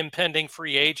 impending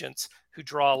free agents who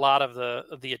draw a lot of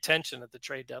the attention at the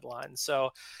trade deadline. So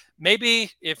maybe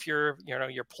if you're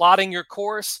plotting your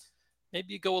course,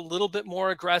 maybe you go a little bit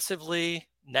more aggressively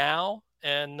now,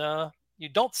 and you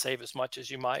don't save as much as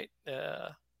you might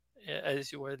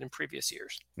as you would in previous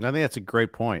years. I think that's a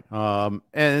great point.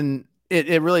 And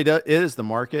it really does. It is the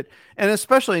market, and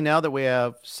especially now that we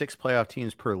have 6 playoff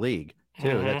teams per league too.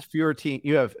 Mm-hmm. That's fewer teams.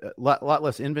 You have a lot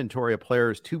less inventory of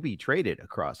players to be traded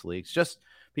across leagues, just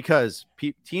because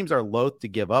teams are loath to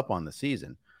give up on the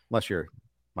season, unless you're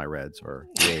my Reds or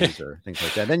A's or things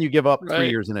like that. Then you give up 3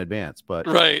 years in advance. But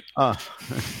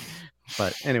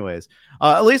but anyways,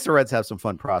 at least the Reds have some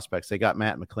fun prospects. They got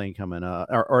Matt McLean coming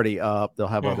already up. They'll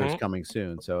have others coming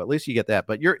soon. So at least you get that.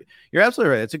 But you're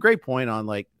absolutely right. It's a great point on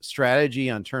like strategy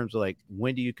on terms of like,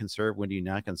 when do you conserve, when do you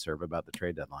not conserve about the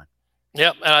trade deadline?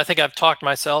 Yep, and I think I've talked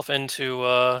myself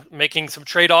into making some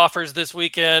trade offers this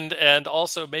weekend, and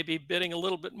also maybe bidding a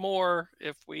little bit more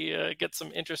if we get some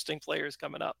interesting players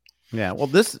coming up. Yeah, well,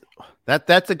 that's a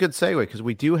good segue, because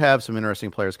we do have some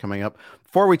interesting players coming up.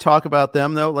 Before we talk about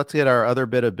them, though, let's get our other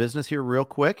bit of business here real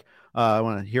quick. I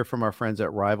want to hear from our friends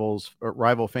at Rival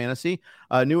Fantasy.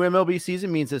 New MLB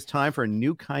season means it's time for a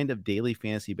new kind of daily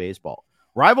fantasy baseball.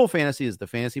 Rival Fantasy is the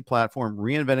fantasy platform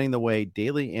reinventing the way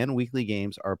daily and weekly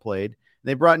games are played.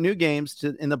 They brought new games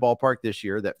in the ballpark this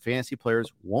year that fantasy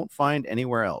players won't find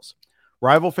anywhere else.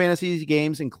 Rival Fantasy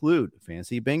games include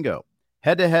Fantasy Bingo,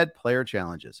 head-to-head player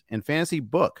challenges, and Fantasy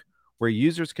Book, where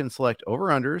users can select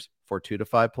over-unders for 2 to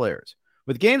 5 players.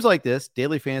 With games like this,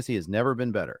 daily fantasy has never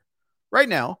been better. Right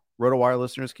now, RotoWire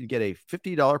listeners can get a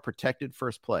 $50 protected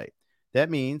first play. That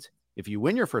means if you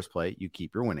win your first play, you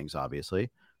keep your winnings, obviously.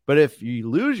 But if you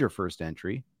lose your first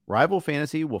entry, Rival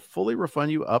Fantasy will fully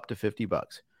refund you up to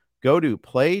 $50. Go to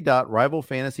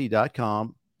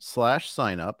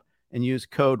play.rivalfantasy.com/signup and use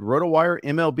code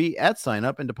RotoWireMLB at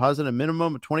signup and deposit a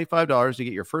minimum of $25 to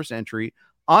get your first entry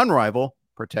on Rival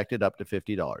protected up to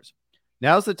 $50.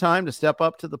 Now's the time to step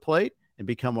up to the plate and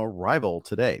become a Rival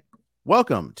today.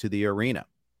 Welcome to the arena.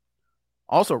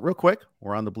 Also, real quick,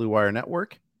 we're on the Blue Wire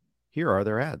Network. Here are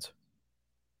their ads.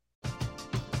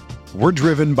 We're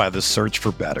driven by the search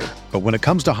for better. But when it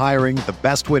comes to hiring, the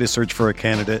best way to search for a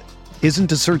candidate isn't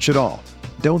to search at all.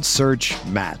 Don't search,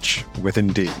 match with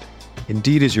Indeed.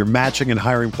 Indeed is your matching and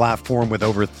hiring platform with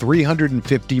over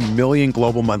 350 million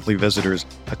global monthly visitors,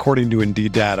 according to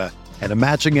Indeed data, and a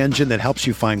matching engine that helps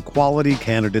you find quality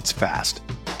candidates fast.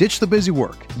 Ditch the busy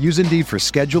work. Use Indeed for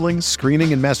scheduling,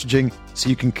 screening, and messaging so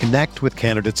you can connect with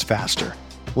candidates faster.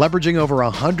 Leveraging over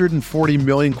 140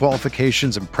 million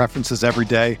qualifications and preferences every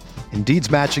day,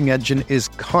 Indeed's matching engine is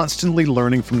constantly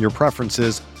learning from your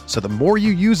preferences, so the more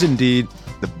you use Indeed,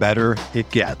 the better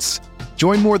it gets.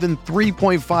 Join more than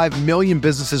 3.5 million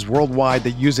businesses worldwide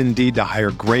that use Indeed to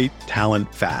hire great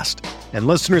talent fast. And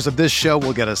listeners of this show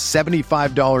will get a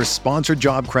 $75 sponsored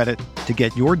job credit to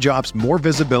get your jobs more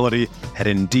visibility at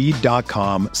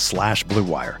Indeed.com/Blue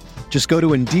Wire. Just go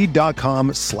to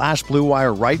Indeed.com/Blue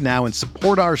Wire right now and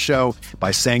support our show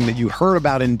by saying that you heard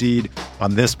about Indeed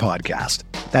on this podcast.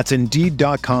 That's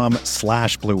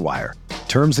Indeed.com/Blue Wire.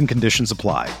 Terms and conditions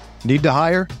apply. Need to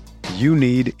hire? You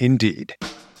need Indeed.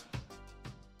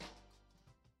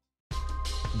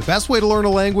 The best way to learn a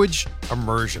language?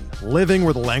 Immersion. Living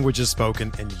where the language is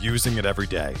spoken and using it every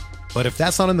day. But if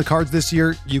that's not in the cards this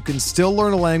year, you can still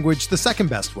learn a language the second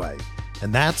best way.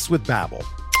 And that's with Babbel.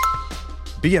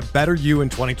 Be a better you in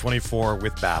 2024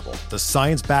 with Babbel, the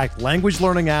science-backed language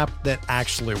learning app that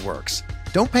actually works.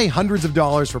 Don't pay hundreds of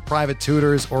dollars for private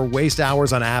tutors or waste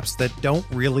hours on apps that don't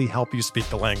really help you speak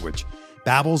the language.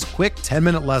 Babbel's quick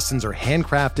 10-minute lessons are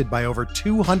handcrafted by over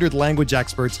 200 language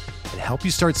experts and help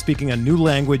you start speaking a new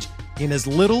language in as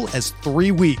little as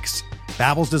 3 weeks.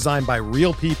 Babbel's designed by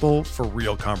real people for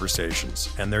real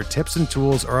conversations, and their tips and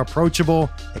tools are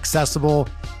approachable, accessible,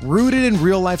 rooted in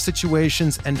real-life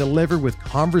situations, and delivered with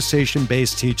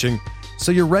conversation-based teaching,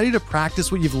 so you're ready to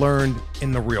practice what you've learned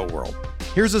in the real world.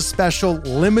 Here's a special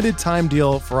limited-time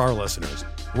deal for our listeners.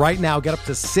 Right now, get up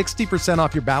to 60%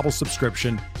 off your Babbel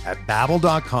subscription at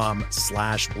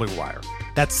babbel.com/BlueWire.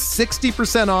 That's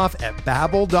 60% off at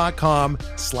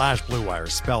babbel.com/BlueWire,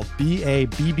 spelled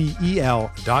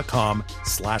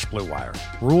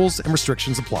BABBEL.com/BlueWire. Rules and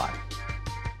restrictions apply.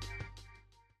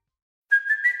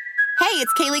 Hey,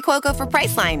 it's Kaylee Cuoco for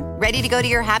Priceline. Ready to go to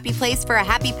your happy place for a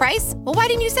happy price? Well, why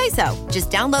didn't you say so? Just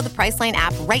download the Priceline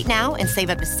app right now and save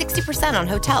up to 60% on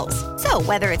hotels. So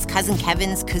whether it's Cousin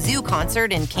Kevin's Kazoo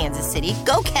Concert in Kansas City,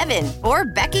 go Kevin, or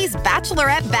Becky's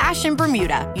Bachelorette Bash in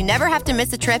Bermuda, you never have to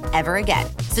miss a trip ever again.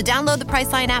 So download the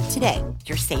Priceline app today.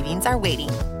 Your savings are waiting.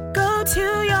 Go to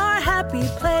your happy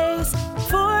place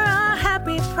for a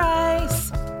happy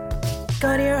price.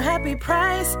 Go to your happy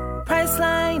price,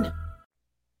 Priceline.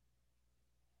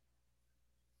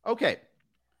 Okay.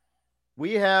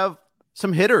 We have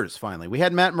some hitters finally. We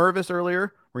had Matt Mervis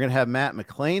earlier. We're going to have Matt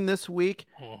McLain this week.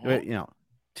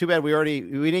 Too bad we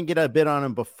didn't get a bid on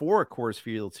him before Coors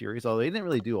Field Series, although he didn't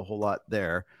really do a whole lot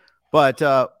there. But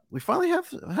we finally have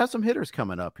some hitters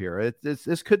coming up here.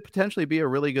 This could potentially be a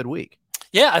really good week.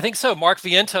 Yeah, I think so. Mark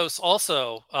Vientos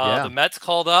also. The Mets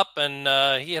called up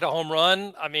and he hit a home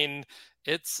run. I mean,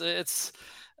 that's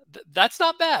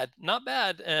not bad.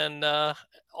 And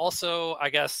also, I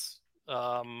guess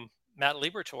Matt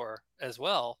Liberatore as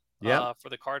well. For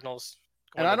the Cardinals.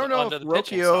 And I don't know if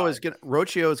Rocchio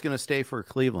is going to stay for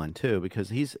Cleveland too, because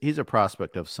he's a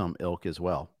prospect of some ilk as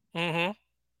well. Mm-hmm.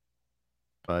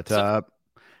 But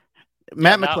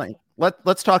Matt McLain,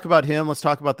 let's talk about him. Let's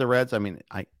talk about the Reds. I mean,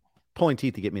 pulling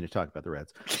teeth to get me to talk about the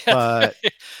Reds, but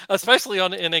especially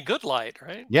in a good light,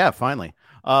 right? Yeah, finally.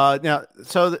 Now,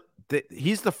 so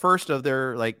he's the first of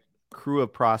their crew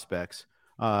of prospects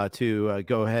to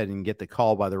go ahead and get the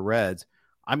call by the Reds.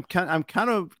 I'm kind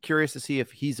of curious to see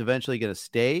if he's eventually going to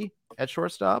stay at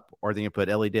shortstop, or are they going to put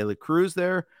Ellie De La Cruz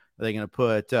there? Are they going to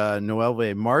put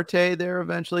Noelvi Marte there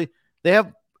eventually? They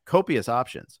have copious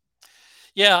options.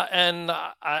 Yeah, and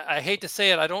I hate to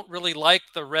say it, I don't really like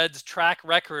the Reds' track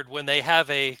record when they have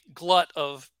a glut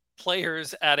of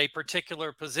players at a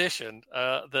particular position.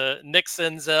 The Nick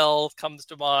Senzel comes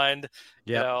to mind.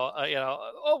 Yeah.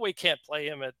 We can't play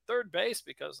him at third base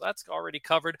because that's already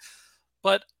covered.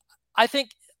 But I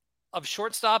think of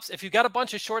shortstops, if you've got a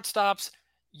bunch of shortstops,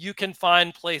 you can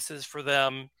find places for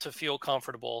them to feel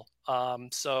comfortable.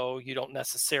 So you don't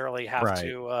necessarily have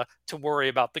to worry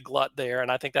about the glut there. And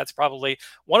I think that's probably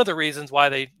one of the reasons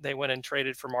why they went and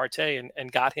traded for Marte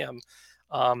and got him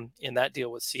in that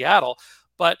deal with Seattle.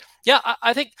 But yeah,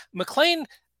 I think McLain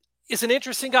is an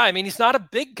interesting guy. I mean, he's not a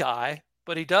big guy,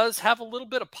 but he does have a little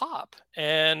bit of pop.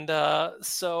 And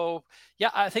so,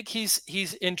 yeah, I think he's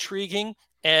intriguing,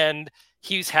 and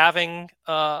he's having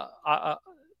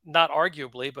not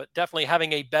arguably, but definitely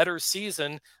having a better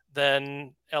season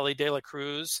than Ellie De La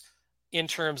Cruz in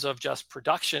terms of just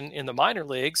production in the minor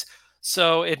leagues.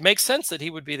 So it makes sense that he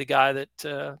would be the guy that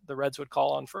the Reds would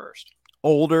call on first.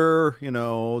 Older,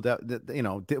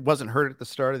 that wasn't hurt at the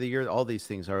start of the year. All these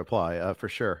things are apply for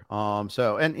sure.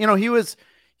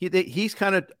 He's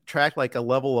kind of tracked like a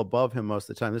level above him most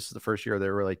of the time. This is the first year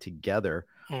they're really together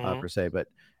per se, but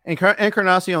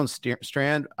Encarnacion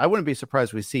Strand, I wouldn't be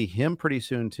surprised if we see him pretty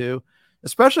soon too,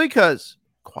 especially because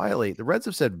quietly the Reds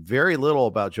have said very little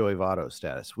about Joey Votto's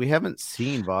status. We haven't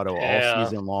seen Votto all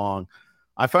season long.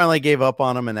 I finally gave up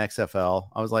on him in XFL.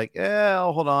 I was like,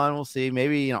 hold on, we'll see.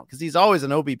 Maybe, because he's always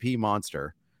an OBP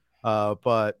monster.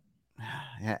 But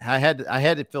I had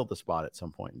to fill the spot at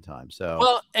some point in time. So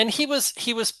well, and he was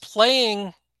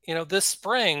playing, this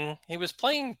spring, he was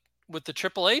playing with the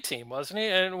AAA team, wasn't he?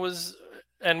 And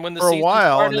when the for a season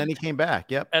while, started, and then he came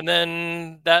back. Yep. And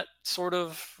then that sort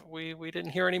of we didn't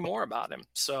hear any more about him.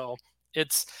 So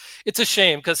it's a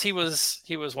shame, because he was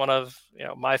one of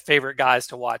my favorite guys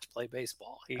to watch play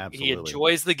baseball. He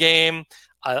enjoys the game.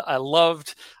 I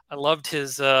loved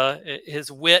his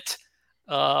wit,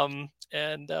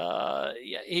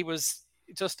 he was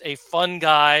just a fun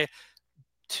guy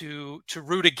to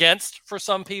root against for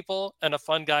some people, and a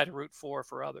fun guy to root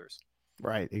for others.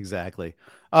 Right, exactly.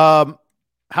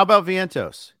 How about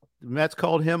Vientos? The Mets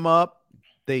called him up.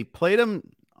 They played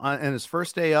him on his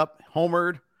first day up,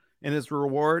 homered, and his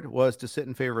reward was to sit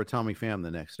in favor of Tommy Pham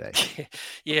the next day.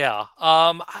 Yeah.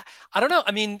 I don't know.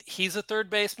 I mean, he's a third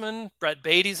baseman. Brett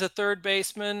Beatty's a third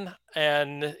baseman.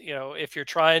 And, if you're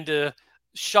trying to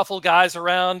shuffle guys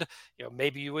around,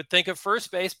 maybe you would think of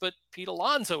first base, but Pete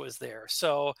Alonso is there.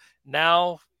 So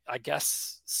now I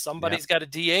guess somebody's got a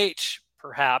DH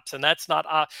perhaps, and that's not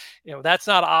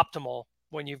optimal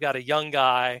when you've got a young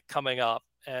guy coming up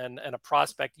and a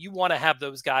prospect. You want to have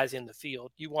those guys in the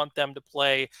field. You want them to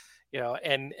play,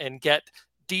 and get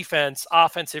defense,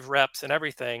 offensive reps and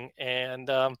everything. And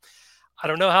I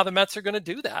don't know how the Mets are going to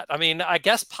do that. I mean, I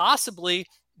guess possibly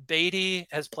Beatty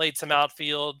has played some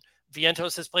outfield.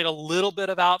 Vientos has played a little bit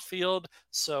of outfield.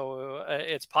 So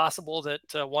it's possible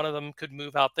that one of them could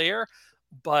move out there.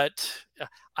 But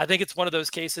I think it's one of those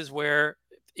cases where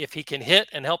if he can hit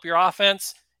and help your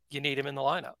offense, you need him in the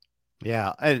lineup.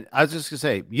 Yeah, and I was just going to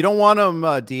say, you don't want him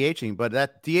DHing, but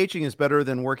that DHing is better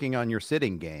than working on your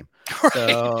sitting game. Right.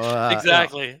 So,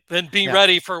 exactly. Then be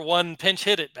ready for one pinch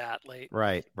hit at bat late.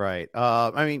 Right.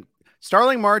 I mean,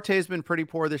 Starling Marte has been pretty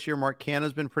poor this year. Mark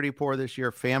Canha's been pretty poor this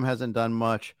year. Pham hasn't done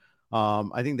much.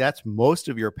 I think that's most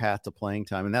of your path to playing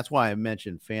time, and that's why I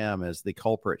mentioned Pham as the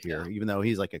culprit here, even though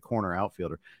he's like a corner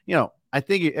outfielder. I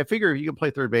figure if you can play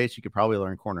third base, you could probably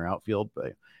learn corner outfield,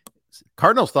 but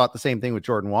Cardinals thought the same thing with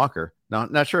Jordan Walker.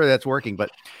 Not sure that's working, but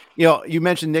you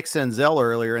mentioned Nick Senzel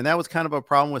earlier, and that was kind of a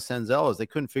problem with Senzel is they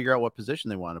couldn't figure out what position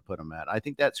they wanted to put him at. I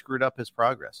think that screwed up his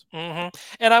progress. Mm-hmm.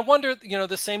 And I wonder,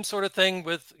 the same sort of thing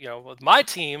with my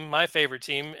team, my favorite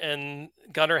team, and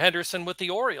Gunnar Henderson with the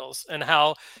Orioles, and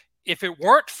how if it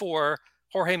weren't for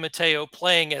Jorge Mateo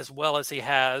playing as well as he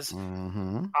has,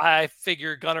 I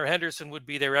figure Gunnar Henderson would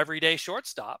be their everyday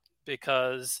shortstop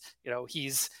because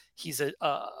he's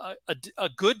a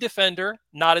good defender,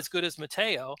 not as good as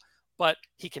Mateo, but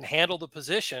he can handle the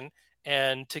position.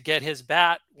 And to get his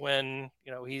bat when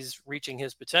he's reaching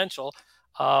his potential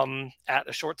at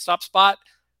a shortstop spot,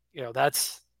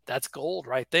 that's gold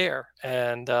right there.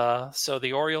 And so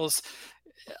the Orioles,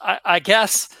 I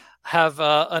guess, have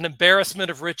an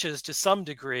embarrassment of riches to some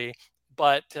degree,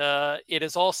 but it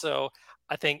is also,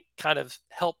 I think, kind of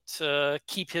helped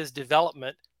keep his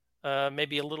development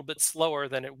maybe a little bit slower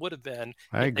than it would have been.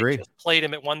 I agree. Just played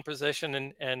him at one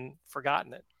position and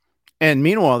forgotten it. And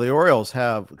meanwhile, the Orioles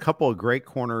have a couple of great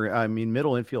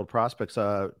middle infield prospects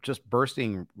just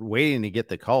bursting, waiting to get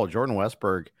the call. Jordan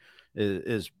Westberg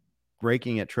is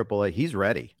breaking at AAA. He's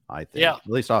ready, I think, at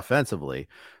least offensively.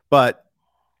 But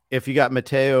if you got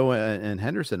Mateo and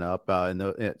Henderson up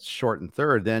it's short and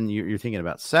third, then you're thinking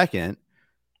about second.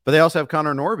 But they also have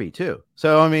Connor Norby too.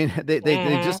 So I mean,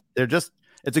 they're just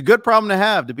it's a good problem to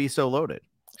have to be so loaded.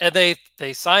 And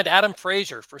they signed Adam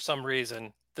Frazier for some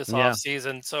reason this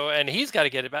offseason. So, and he's got to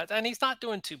get it back, and he's not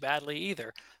doing too badly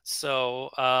either. So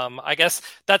I guess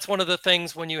that's one of the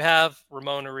things when you have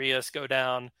Ramon Arias go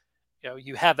down,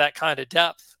 you have that kind of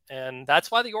depth. And that's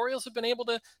why the Orioles have been able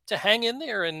to hang in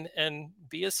there and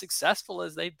be as successful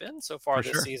as they've been so far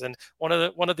this season. One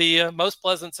of the most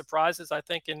pleasant surprises, I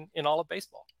think, in all of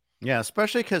baseball. Yeah,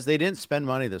 especially because they didn't spend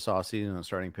money this offseason on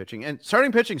starting pitching, and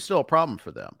starting pitching is still a problem for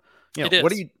them.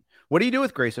 What do you do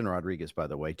with Grayson Rodriguez, by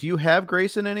the way? Do you have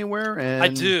Grayson anywhere? And I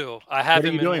do. I have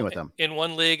him. What are you doing with him? In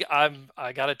one league,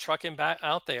 I got to truck him back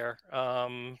out there.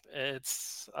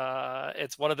 It's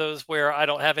one of those where I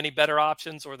don't have any better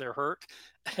options or they're hurt.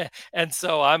 And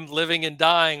so I'm living and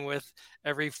dying with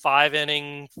every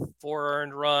 5-inning, 4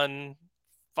 earned run,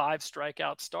 5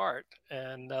 strikeout start,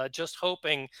 and just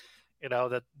hoping,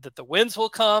 that the wins will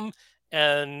come,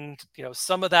 and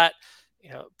some of that,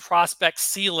 prospect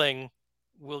ceiling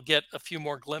will get a few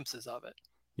more glimpses of it.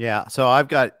 Yeah, so I've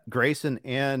got Grayson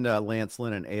and Lance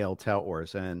Lynn and AL Tout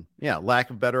Wars, and lack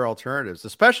of better alternatives,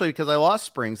 especially because I lost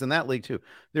Springs in that league too.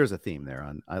 There's a theme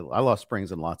there. I lost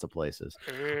Springs in lots of places,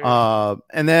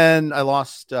 and then I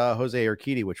lost Jose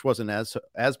Urquidy, which wasn't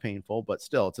as painful, but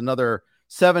still, it's another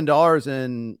 $7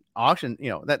 in auction.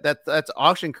 That's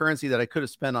auction currency that I could have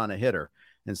spent on a hitter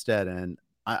instead. And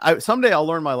I someday I'll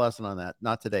learn my lesson on that.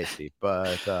 Not today, Steve,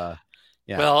 but.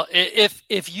 Yeah. Well,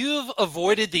 if you've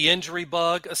avoided the injury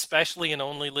bug, especially in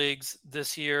only leagues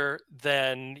this year,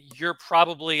 then you're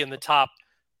probably in the top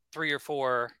 3 or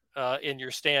 4 in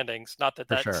your standings. Not that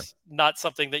that's not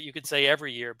something that you could say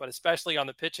every year, but especially on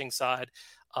the pitching side,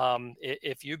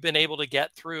 if you've been able to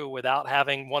get through without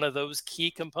having one of those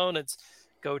key components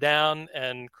go down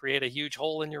and create a huge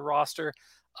hole in your roster,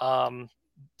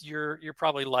 you're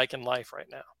probably liking life right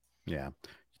now. Yeah.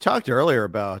 Talked earlier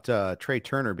about Trey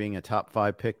Turner being a top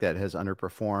 5 pick that has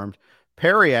underperformed.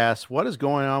 Perry asks, what is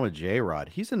going on with J-Rod?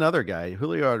 He's another guy.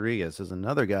 Julio Rodriguez is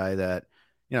another guy that,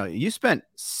 you spent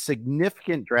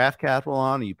significant draft capital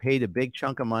on. You paid a big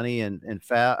chunk of money in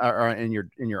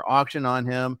your auction on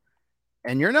him,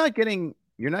 and you're not getting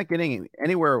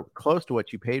anywhere close to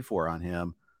what you paid for on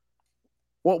him.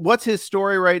 What's his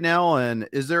story right now, and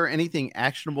is there anything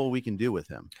actionable we can do with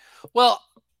him? Well,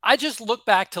 I just look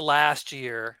back to last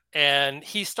year, and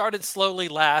he started slowly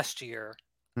last year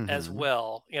as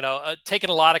well. Taking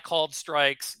a lot of called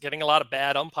strikes, getting a lot of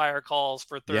bad umpire calls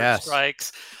for third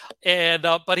strikes, and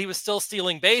but he was still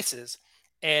stealing bases.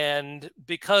 And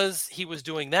because he was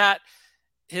doing that,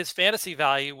 his fantasy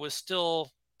value was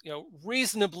still,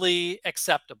 reasonably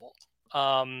acceptable.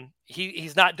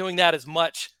 He's not doing that as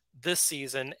much this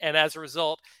season, and as a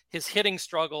result, his hitting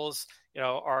struggles,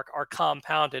 are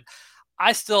compounded.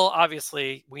 I still,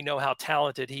 obviously, we know how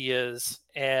talented he is,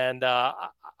 and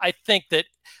I think that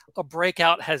a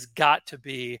breakout has got to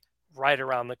be right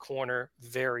around the corner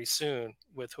very soon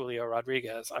with Julio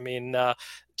Rodriguez. I mean,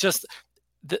 just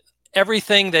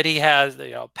everything that he has,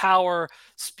 power,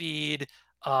 speed,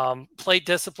 plate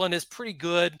discipline is pretty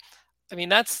good. I mean,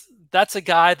 that's a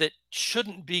guy that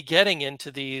shouldn't be getting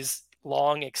into these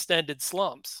long extended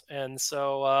slumps. And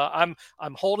so I'm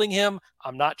holding him.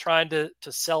 I'm not trying to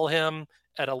sell him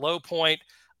at a low point.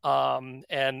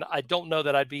 And I don't know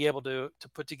that I'd be able to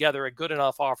put together a good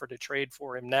enough offer to trade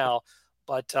for him now.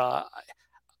 But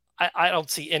I don't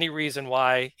see any reason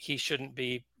why he shouldn't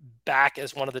be back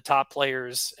as one of the top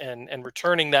players and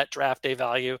returning that draft day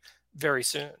value very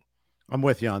soon. I'm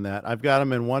with you on that. I've got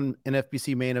him in one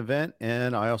NFBC main event,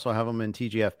 and I also have him in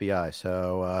TGFBI.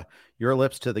 So your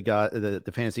lips to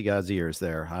the fantasy god's ears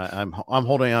there. I'm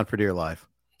holding on for dear life.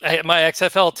 My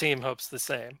XFL team hopes the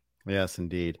same. Yes,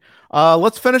 indeed.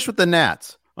 Let's finish with the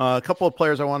Nats. A couple of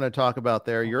players I wanted to talk about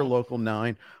there. Your local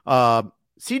 9.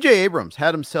 CJ Abrams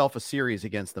had himself a series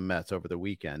against the Mets over the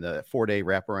weekend, a 4-day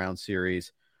wraparound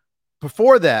series.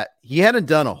 Before that, he hadn't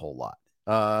done a whole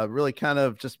lot. Really kind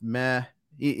of just meh.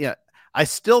 I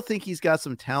still think he's got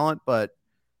some talent, but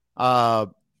I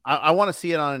want to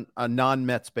see it on a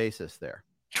non-Mets basis there.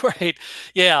 Right.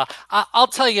 Yeah. I'll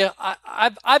tell you,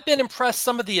 I've been impressed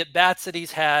some of the at-bats that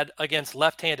he's had against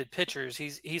left-handed pitchers.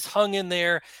 He's hung in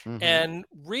there and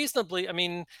reasonably, I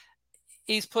mean,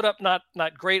 he's put up not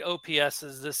great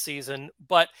OPSs this season,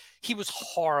 but he was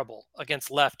horrible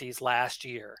against lefties last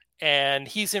year. And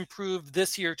he's improved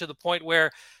this year to the point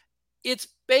where it's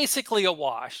basically a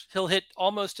wash. He'll hit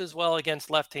almost as well against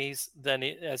lefties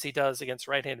as he does against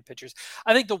right-handed pitchers.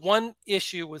 I think the one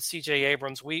issue with CJ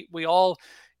Abrams, we all,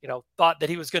 thought that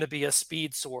he was going to be a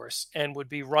speed source and would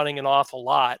be running an awful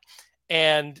lot.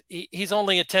 And he's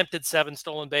only attempted 7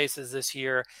 stolen bases this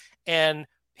year. And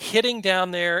hitting down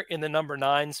there in the number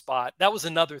 9 spot, that was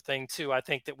another thing too. I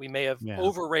think that we may have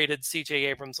overrated CJ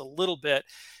Abrams a little bit,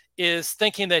 is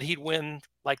thinking that he'd win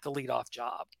like the leadoff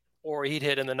job, or he'd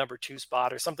hit in the number 2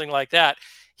 spot or something like that.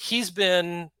 He's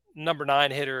been number 9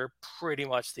 hitter pretty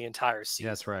much the entire season.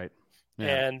 That's right.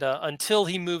 Yeah. And until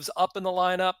he moves up in the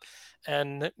lineup,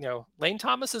 and, Lane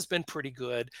Thomas has been pretty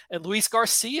good, and Luis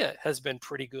Garcia has been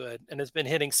pretty good and has been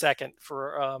hitting second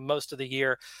for most of the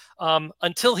year.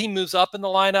 Until he moves up in the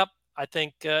lineup, I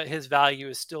think his value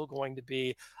is still going to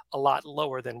be a lot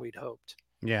lower than we'd hoped.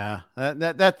 Yeah,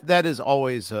 that is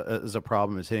always a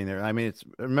problem, is hitting there. I mean,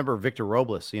 remember Victor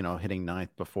Robles, hitting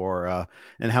 9th before,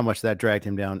 and how much that dragged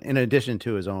him down, in addition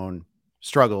to his own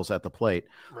struggles at the plate.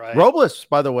 Right. Robles,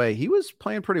 by the way, he was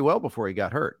playing pretty well before he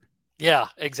got hurt. Yeah,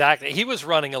 exactly. He was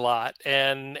running a lot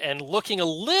and looking a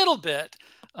little bit.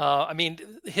 I mean,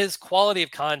 his quality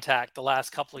of contact the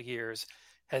last couple of years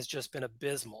has just been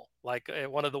abysmal, like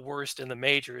one of the worst in the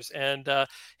majors. And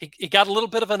he got a little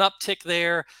bit of an uptick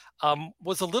there,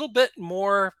 was a little bit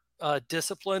more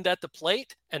disciplined at the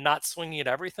plate and not swinging at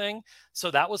everything.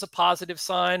 So that was a positive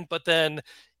sign. But then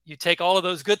you take all of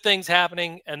those good things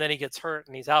happening, and then he gets hurt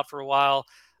and he's out for a while.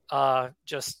 I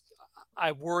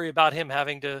worry about him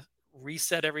having to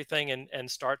reset everything and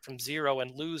start from zero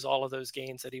and lose all of those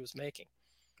gains that he was making.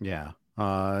 Yeah.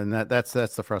 And that's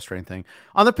the frustrating thing.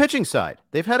 On the pitching side,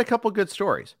 they've had a couple good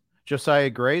stories. Josiah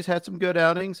Gray's had some good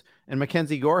outings, and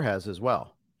Mackenzie Gore has as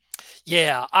well.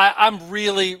 Yeah, I'm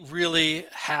really, really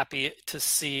happy to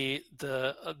see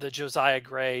the Josiah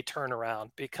Gray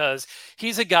turnaround, because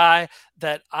he's a guy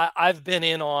that I've been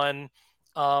in on,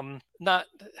 not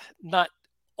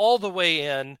all the way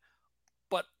in,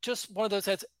 but just one of those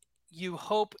heads. You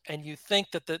hope and you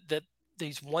think that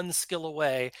he's one skill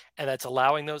away, and that's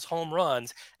allowing those home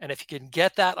runs. And if you can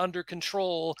get that under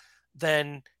control,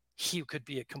 then he could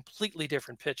be a completely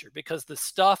different pitcher, because the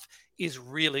stuff is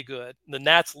really good. The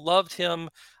Nats loved him.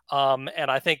 And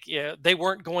I think they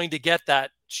weren't going to get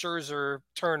that Scherzer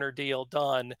Turner deal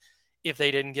done if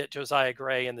they didn't get Josiah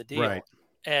Gray in the deal. Right.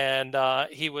 And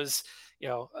he was,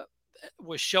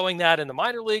 was showing that in the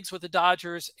minor leagues with the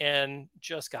Dodgers and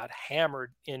just got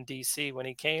hammered in DC when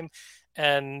he came.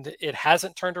 And it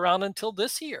hasn't turned around until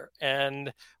this year.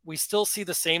 And we still see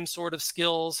the same sort of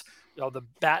skills, the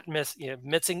bat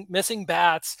missing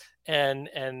bats and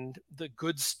the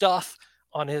good stuff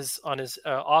on his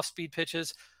off-speed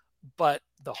pitches. But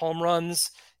the home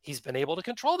runs, he's been able to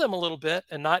control them a little bit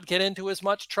and not get into as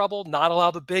much trouble, not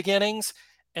allow the big innings.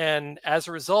 And as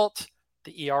a result,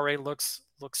 the ERA looks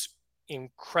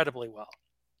incredibly well.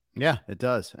 Yeah, it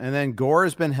does. And then Gore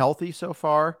has been healthy so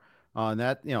far. And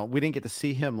that, we didn't get to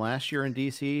see him last year in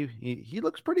DC. He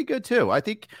looks pretty good too. I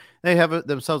think they have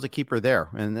themselves a keeper there,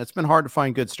 and it's been hard to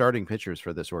find good starting pitchers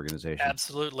for this organization.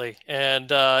 Absolutely. And,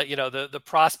 the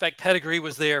prospect pedigree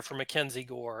was there for Mackenzie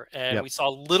Gore, and we saw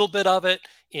a little bit of it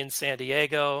in San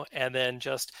Diego, and then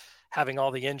just having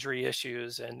all the injury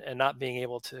issues and not being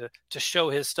able to show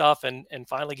his stuff and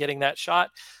finally getting that shot.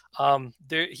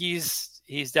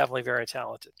 He's definitely very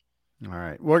talented. All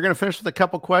right. We're going to finish with a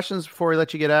couple questions before we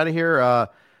let you get out of here.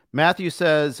 Matthew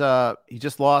says he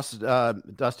just lost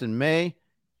Dustin May.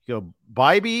 You go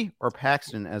Bybee or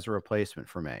Paxton as a replacement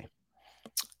for May?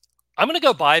 I'm going to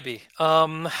go Bybee.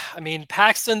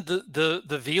 Paxton,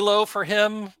 the velo for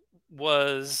him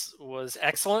was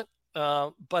excellent.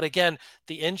 But again,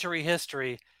 the injury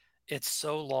history, it's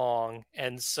so long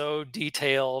and so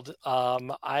detailed.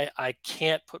 I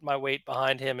can't put my weight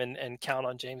behind him and count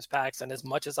on James Paxton as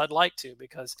much as I'd like to,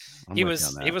 because he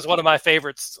was one of my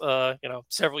favorites,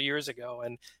 several years ago,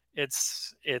 and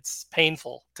it's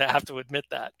painful to have to admit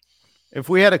that. If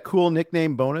we had a cool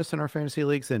nickname bonus in our fantasy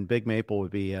leagues, then Big Maple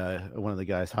would be one of the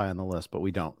guys high on the list, but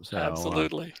we don't. So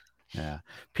absolutely. Yeah.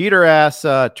 Peter asks,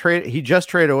 he just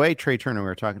traded away Trey Turner. We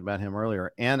were talking about him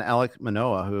earlier, and Alek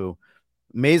Manoah, who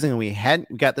amazingly we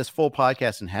hadn't got this full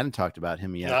podcast and hadn't talked about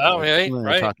him yet. Oh, right.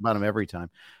 We talked about him every time.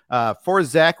 For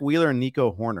Zach Wheeler and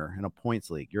Nico Horner in a points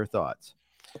league, your thoughts?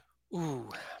 Ooh,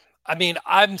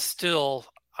 I'm still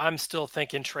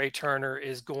thinking Trey Turner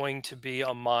is going to be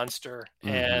a monster.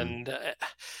 Mm-hmm. And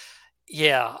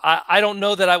I don't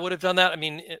know that I would have done that.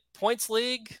 Points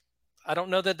league, I don't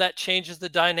know that changes the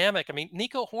dynamic.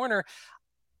 Nico Horner,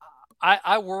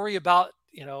 I worry about,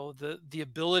 the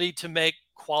ability to make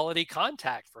quality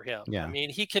contact for him. Yeah.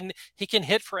 He can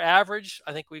hit for average.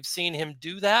 I think we've seen him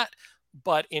do that,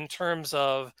 but in terms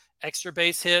of extra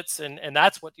base hits, and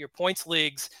that's what your points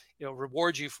leagues,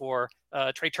 reward you for.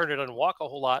 Trey Turner doesn't walk a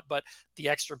whole lot, but the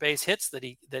extra base hits that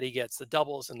he gets, the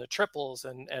doubles and the triples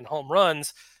and home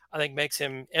runs, I think makes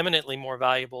him eminently more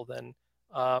valuable than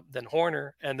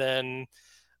Horner. And then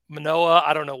Manoah,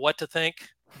 I don't know what to think,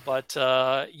 but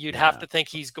you'd have to think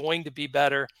he's going to be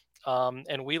better.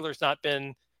 And Wheeler's not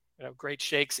been, great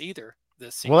shakes either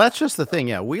this season. Well, that's just the thing.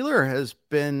 Yeah, Wheeler has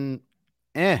been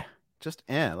just.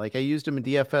 Like I used him in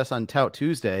DFS on Tout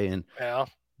Tuesday, and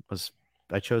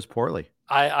I chose poorly.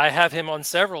 I have him on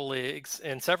several leagues,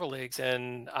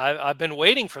 and I've been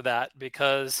waiting for that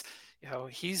because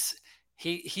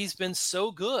he's been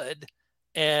so good,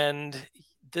 and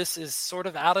this is sort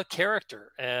of out of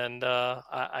character, and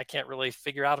I can't really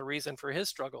figure out a reason for his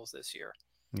struggles this year.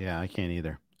 Yeah, I can't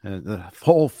either. The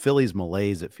whole Phillies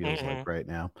malaise, it feels like right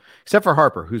now, except for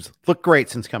Harper, who's looked great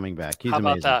since coming back. He's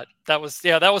amazing. How about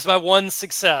that? That was my one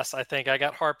success. I think I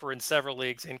got Harper in several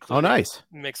leagues, including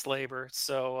mixed labor.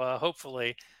 So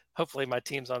hopefully my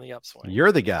team's on the upswing.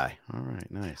 You're the guy. All right,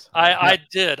 nice. I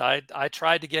did. I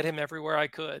tried to get him everywhere I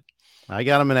could. I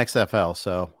got him in XFL,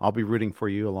 so I'll be rooting for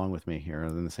you along with me here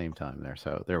in the same time there.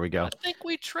 So there we go. I think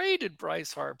we traded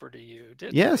Bryce Harper to you,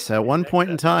 didn't Yes, we? At one point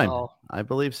in time. I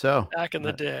believe so. Back in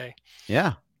the day.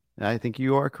 Yeah, I think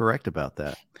you are correct about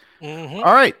that. Mm-hmm.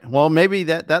 All right. Well, maybe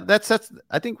that's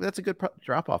I think that's a good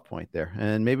drop-off point there.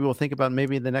 And maybe we'll think about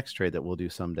maybe the next trade that we'll do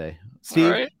someday.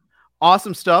 Steve,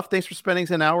 awesome stuff. Thanks for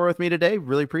spending an hour with me today.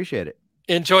 Really appreciate it.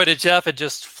 Enjoyed it, Jeff. It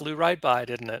just flew right by,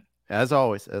 didn't it? As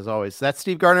always. That's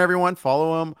Steve Gardner, everyone.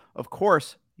 Follow him. Of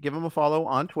course, give him a follow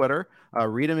on Twitter.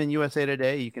 Read him in USA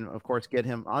Today. You can, of course, get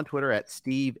him on Twitter at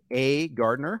Steve A.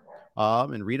 Gardner,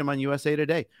 and read him on USA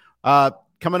Today.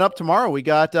 Coming up tomorrow, we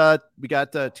got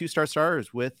two-star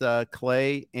starters with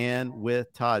Clay and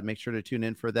with Todd. Make sure to tune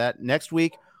in for that. Next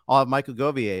week, I'll have Michael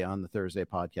Govier on the Thursday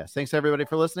podcast. Thanks, everybody,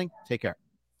 for listening. Take care.